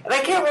 and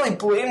I can't really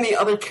blame the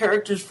other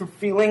characters for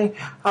feeling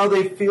how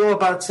they feel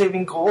about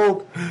saving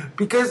Gold,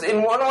 because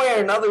in one way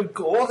or another,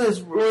 Gold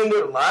has ruined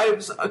their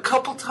lives a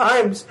couple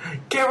times.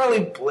 Can't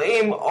really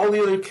blame all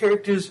the other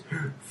characters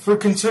for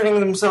concerning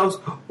themselves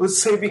with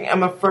saving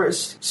Emma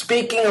first.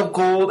 Speaking of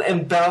Gold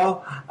and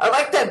Belle, I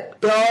like that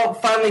Belle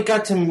finally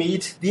got to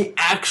meet the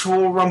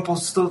actual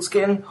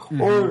Rumpelstiltskin,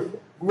 or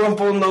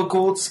Rumple No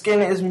Gold Skin,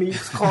 as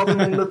Meeks called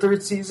him in the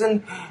 3rd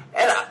season.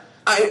 And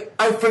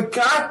I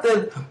forgot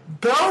that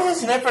Belle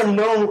has never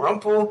known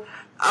Rumple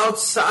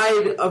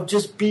outside of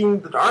just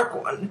being the Dark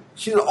One.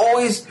 She's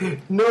always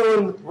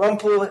known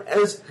Rumple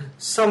as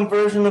some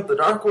version of the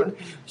Dark One.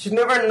 She's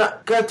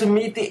never got to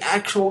meet the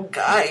actual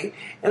guy.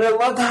 And I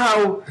loved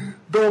how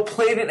Belle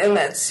played it in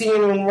that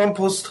scene when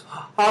Rumple's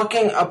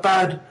talking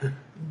about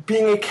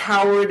being a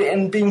coward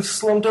and being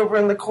slumped over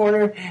in the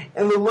corner,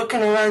 and the look in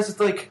her eyes is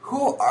like,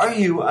 who are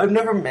you? I've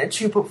never met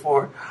you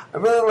before. I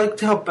really liked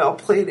how Belle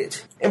played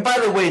it. And by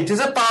the way, does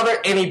it bother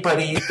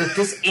anybody that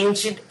this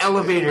ancient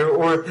elevator,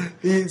 or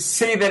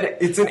say that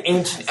it's an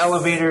ancient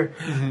elevator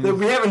that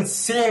we haven't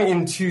seen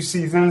in 2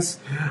 seasons,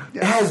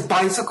 has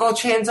bicycle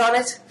chains on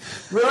it?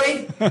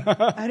 Really?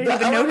 I didn't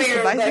even notice the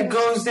elevator that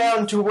goes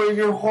down to where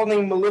you're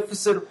holding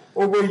Maleficent,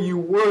 or where you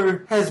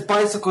were, has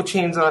bicycle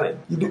chains on it.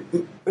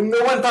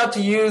 No one thought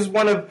to use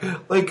one of,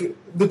 like,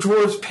 the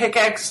dwarves'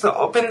 pickaxe to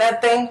open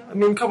that thing? I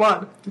mean, come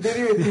on. Did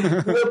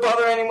it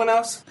bother anyone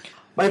else?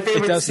 My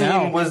favorite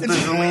scene was the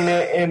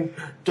Zelena and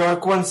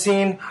Dark One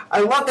scene.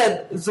 I love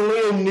that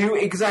Zelena knew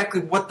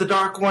exactly what the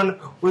Dark One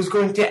was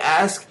going to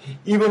ask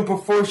even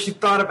before she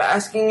thought of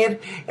asking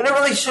it. And it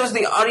really shows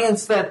the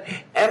audience that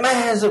Emma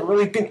hasn't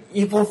really been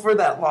evil for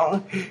that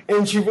long,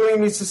 and she really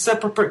needs to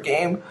step up her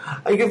game.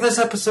 I give this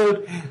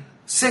episode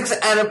 6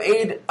 out of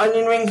 8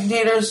 onion ring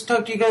containers.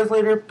 Talk to you guys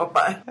later.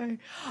 Bye-bye.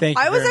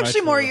 I was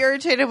actually more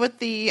irritated with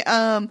the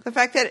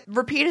fact that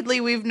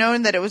repeatedly we've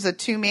known that it was a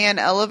 2-man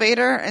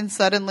elevator, and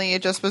suddenly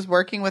it just was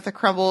working with a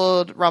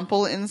crumbled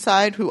Rumple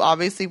inside who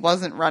obviously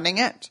wasn't running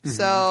it.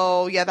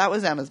 So, yeah, that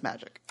was Emma's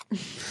magic.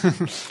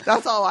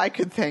 That's all I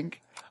could think.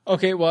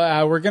 Okay,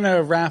 well, we're going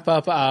to wrap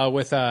up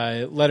with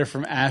a letter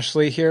from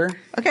Ashley here.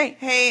 Okay.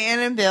 Hey, Ann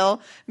and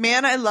Bill.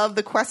 Man, I love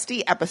the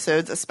questy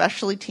episodes,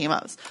 especially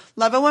team-ups.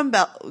 Love it when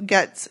Belle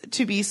gets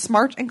to be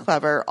smart and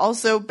clever.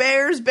 Also,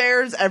 bears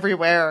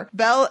everywhere.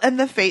 Belle and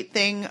the fate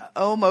thing,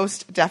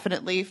 most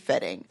definitely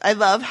fitting. I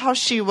love how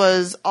she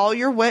was all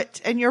your wit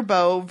and your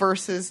bow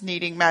versus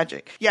needing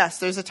magic. Yes,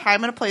 there's a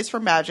time and a place for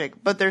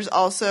magic, but there's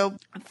also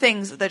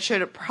things that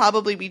should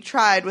probably be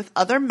tried with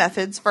other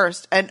methods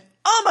first. And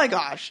oh my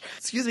gosh,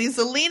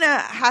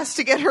 Zelena has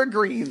to get her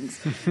greens.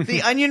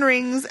 The onion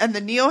rings and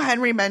the Neo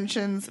Henry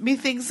mentions,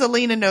 methinks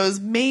Zelena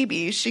knows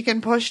maybe she can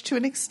push to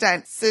an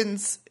extent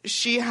since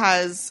she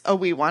has a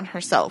wee one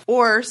herself.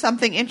 Or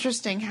something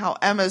interesting how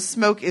Emma's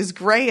smoke is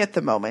gray at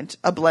the moment.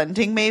 A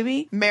blending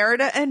maybe?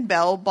 Merida and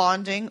Belle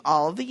bonding,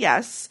 all of the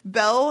yes.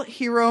 Belle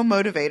hero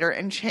motivator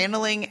and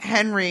channeling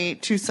Henry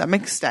to some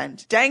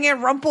extent. Dang it,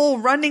 Rumple,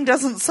 running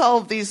doesn't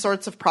solve these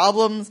sorts of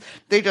problems.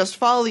 They just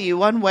follow you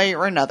one way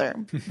or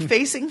another.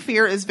 Facing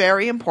fear is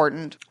very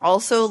important.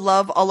 Also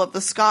love all of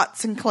the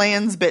Scots and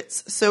clans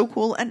bits. So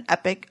cool and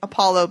epic.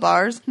 Apollo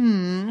bars.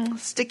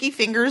 Sticky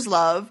fingers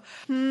love.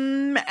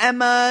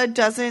 Emma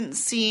doesn't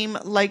seem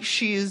like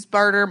she's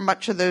barter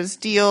much on those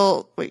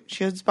deals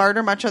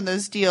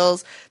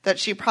that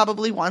she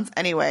probably wants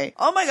anyway.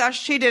 Oh my gosh,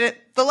 she did it.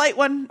 The light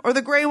one or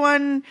the gray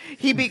one.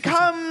 He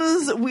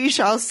becomes, we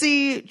shall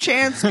see.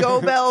 Chance, go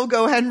Belle,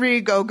 go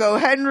Henry, go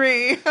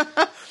Henry.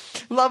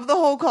 Love the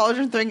whole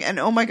cauldron thing, and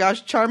oh my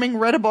gosh, charming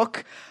read a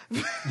book.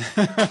 Who's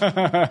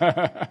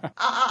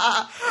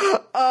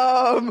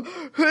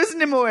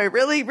Nimue?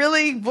 Really?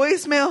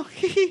 Voicemail?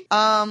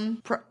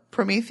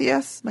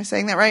 Prometheus. Am I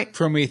saying that right?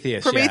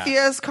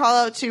 Prometheus,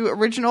 call out to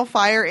Original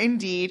Fire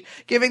Indeed,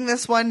 giving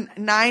this one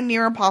 9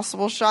 near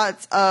impossible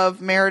shots of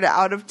Merida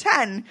out of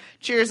 10.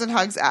 Cheers and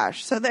hugs,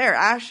 Ash. So there,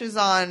 Ash is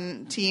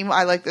on team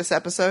I like this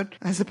episode,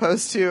 as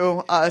opposed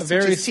to us,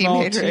 very which is team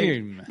small hatred.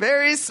 team.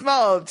 Very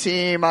small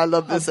team. I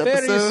love this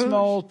episode. Very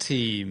small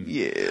team.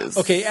 Yes.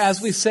 Okay,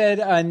 as we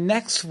said,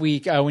 next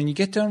week, when you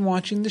get done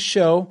watching the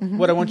show,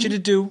 what I want you to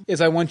do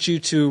is I want you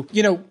to,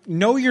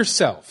 know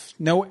yourself.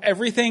 Know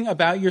everything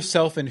about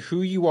yourself and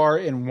who you are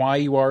and why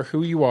you are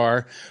who you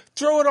are.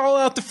 Throw it all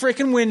out the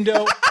freaking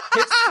window.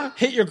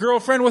 Hit your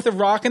girlfriend with a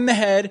rock in the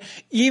head.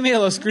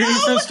 Email us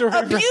greetings from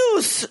Storybrooke.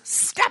 Abuse!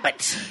 Stop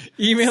it!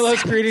 Email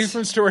us greetings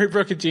from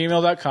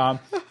Storybrooke@gmail.com.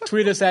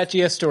 Tweet us at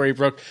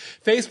GSStorybrooke.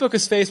 Facebook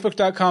is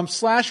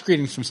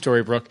facebook.com/greetings from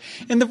Storybrooke.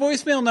 And the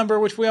voicemail number,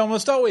 which we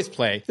almost always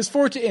play, is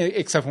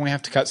except when we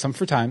have to cut some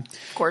for time.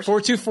 Of course.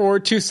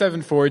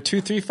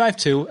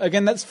 424-274-2352.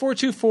 Again, that's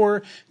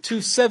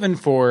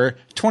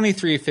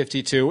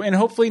 424-274-2352. And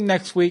hopefully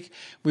next week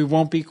we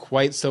won't be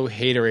quite so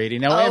haterady.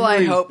 Now,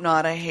 I hope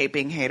not. I hate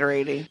being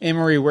haterady.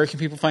 Anne-Marie, where can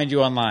people find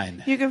you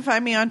online? You can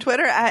find me on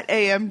Twitter at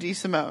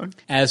AMDSimone.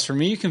 As for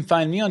me, you can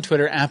find me on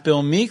Twitter at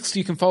Bill Meeks.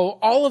 You can follow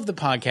all of the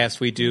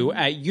podcasts we do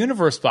at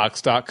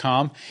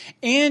universebox.com.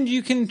 And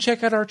you can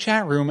check out our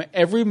chat room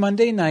every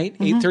Monday night,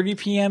 8:30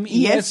 p.m.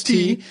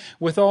 EST,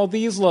 with all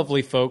these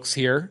lovely folks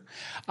here.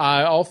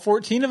 All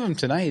 14 of them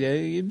tonight.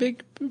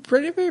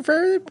 Pretty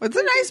fair. It's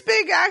a nice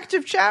big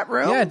active chat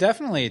room. Yeah,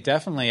 definitely.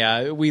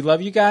 We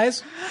love you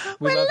guys.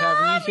 We love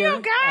having you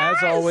here, as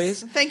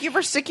always. Thank you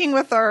for sticking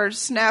with our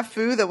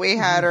snafu that we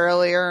had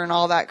earlier and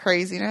all that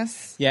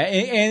craziness. Yeah,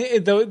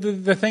 and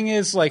the thing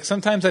is, like,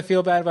 sometimes I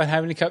feel bad about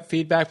having to cut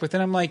feedback, but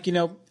then I'm like,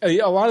 a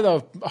lot of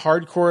the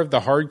hardcore of the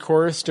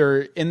hardcorest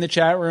are in the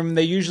chat room.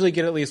 They usually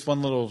get at least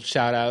one little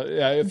shout out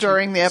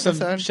during the episode.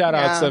 Some shout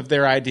outs of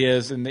their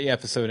ideas in the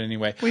episode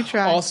anyway. We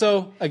try.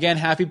 Also, again,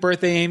 happy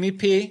birthday, Amy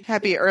P.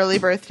 Happy early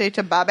birthday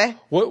to Bobby.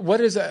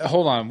 What is that?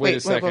 Hold on, wait a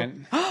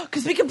second.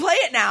 Because we can play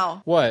it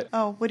now. What?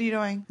 Oh, what are you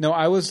doing? No,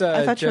 I was.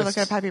 I thought you were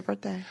looking at happy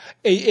birthday.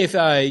 If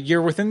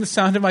you're within the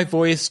sound of my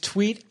voice,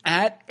 tweet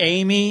at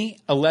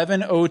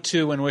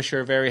Amy1102 and wish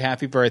her a very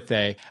happy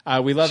birthday.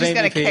 We love Amy P. She's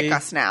going to kick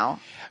us now.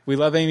 We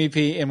love Amy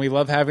P. and we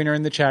love having her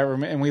in the chat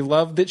room, and we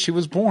love that she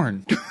was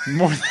born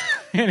more than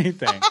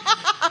anything.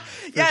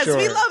 Yes,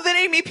 we love that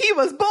Amy P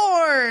was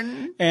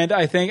born. And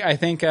I think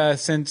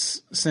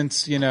since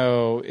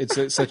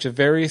it's such a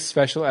very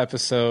special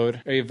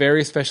episode, a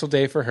very special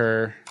day for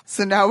her.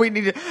 So now we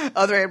need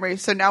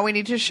So now we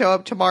need to show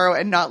up tomorrow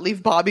and not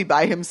leave Bobby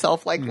by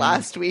himself like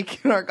last week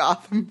in our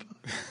Gotham.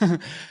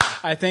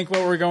 I think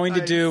what we're going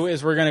to do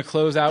is we're going to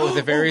close out with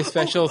a very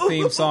special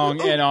theme song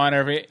in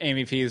honor of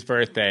Amy P's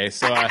birthday.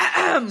 So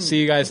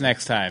see you guys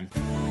next time.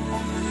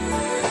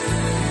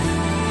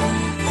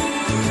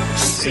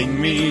 Sing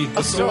me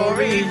a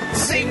story,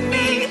 sing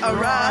me a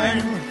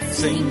rhyme,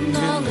 sing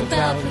all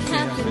about what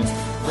happened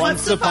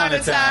once upon a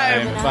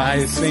time. If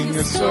I sing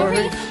a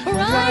story or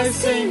I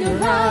sing a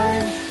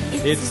rhyme,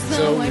 it's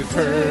so we've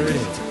heard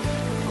it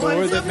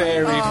for the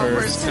very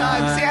first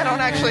time. See, I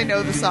don't actually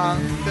know the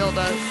song. Bill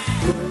does.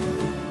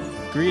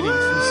 Greetings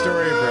from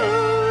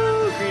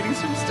Storybrooke. Greetings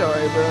from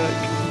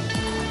Storybrooke.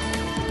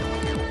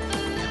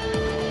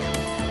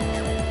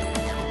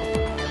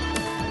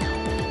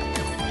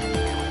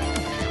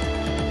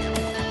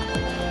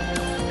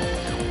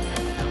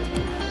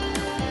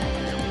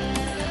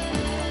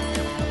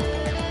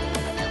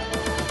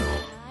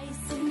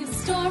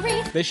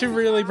 They should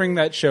really bring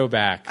that show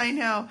back. I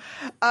know.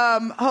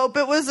 Hope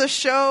it was a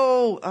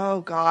show,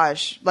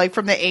 like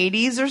from the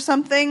 80s or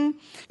something.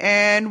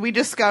 And we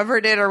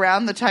discovered it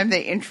around the time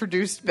they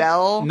introduced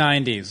Belle.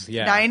 90s,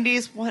 yeah.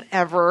 90s,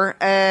 whatever.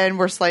 And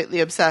we're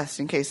slightly obsessed,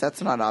 in case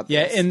that's not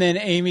obvious. Yeah, and then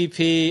Amy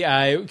P.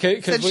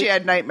 said she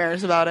had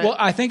nightmares about it. Well,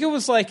 I think it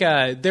was like,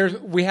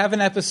 we have an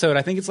episode,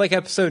 I think it's like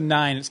episode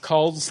 9. It's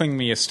called Sing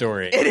Me a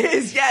Story. It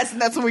is, yes,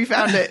 and that's when we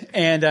found it.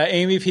 And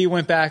Amy P.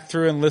 went back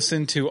through and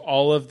listened to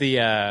all of the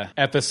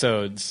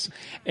episodes.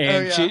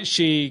 And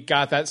she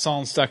got that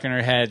song stuck in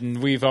her head,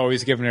 and we've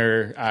always given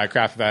her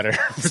crap about it.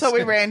 So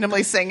we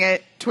randomly sing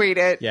it, tweet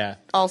it. Yeah.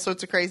 All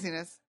sorts of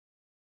craziness.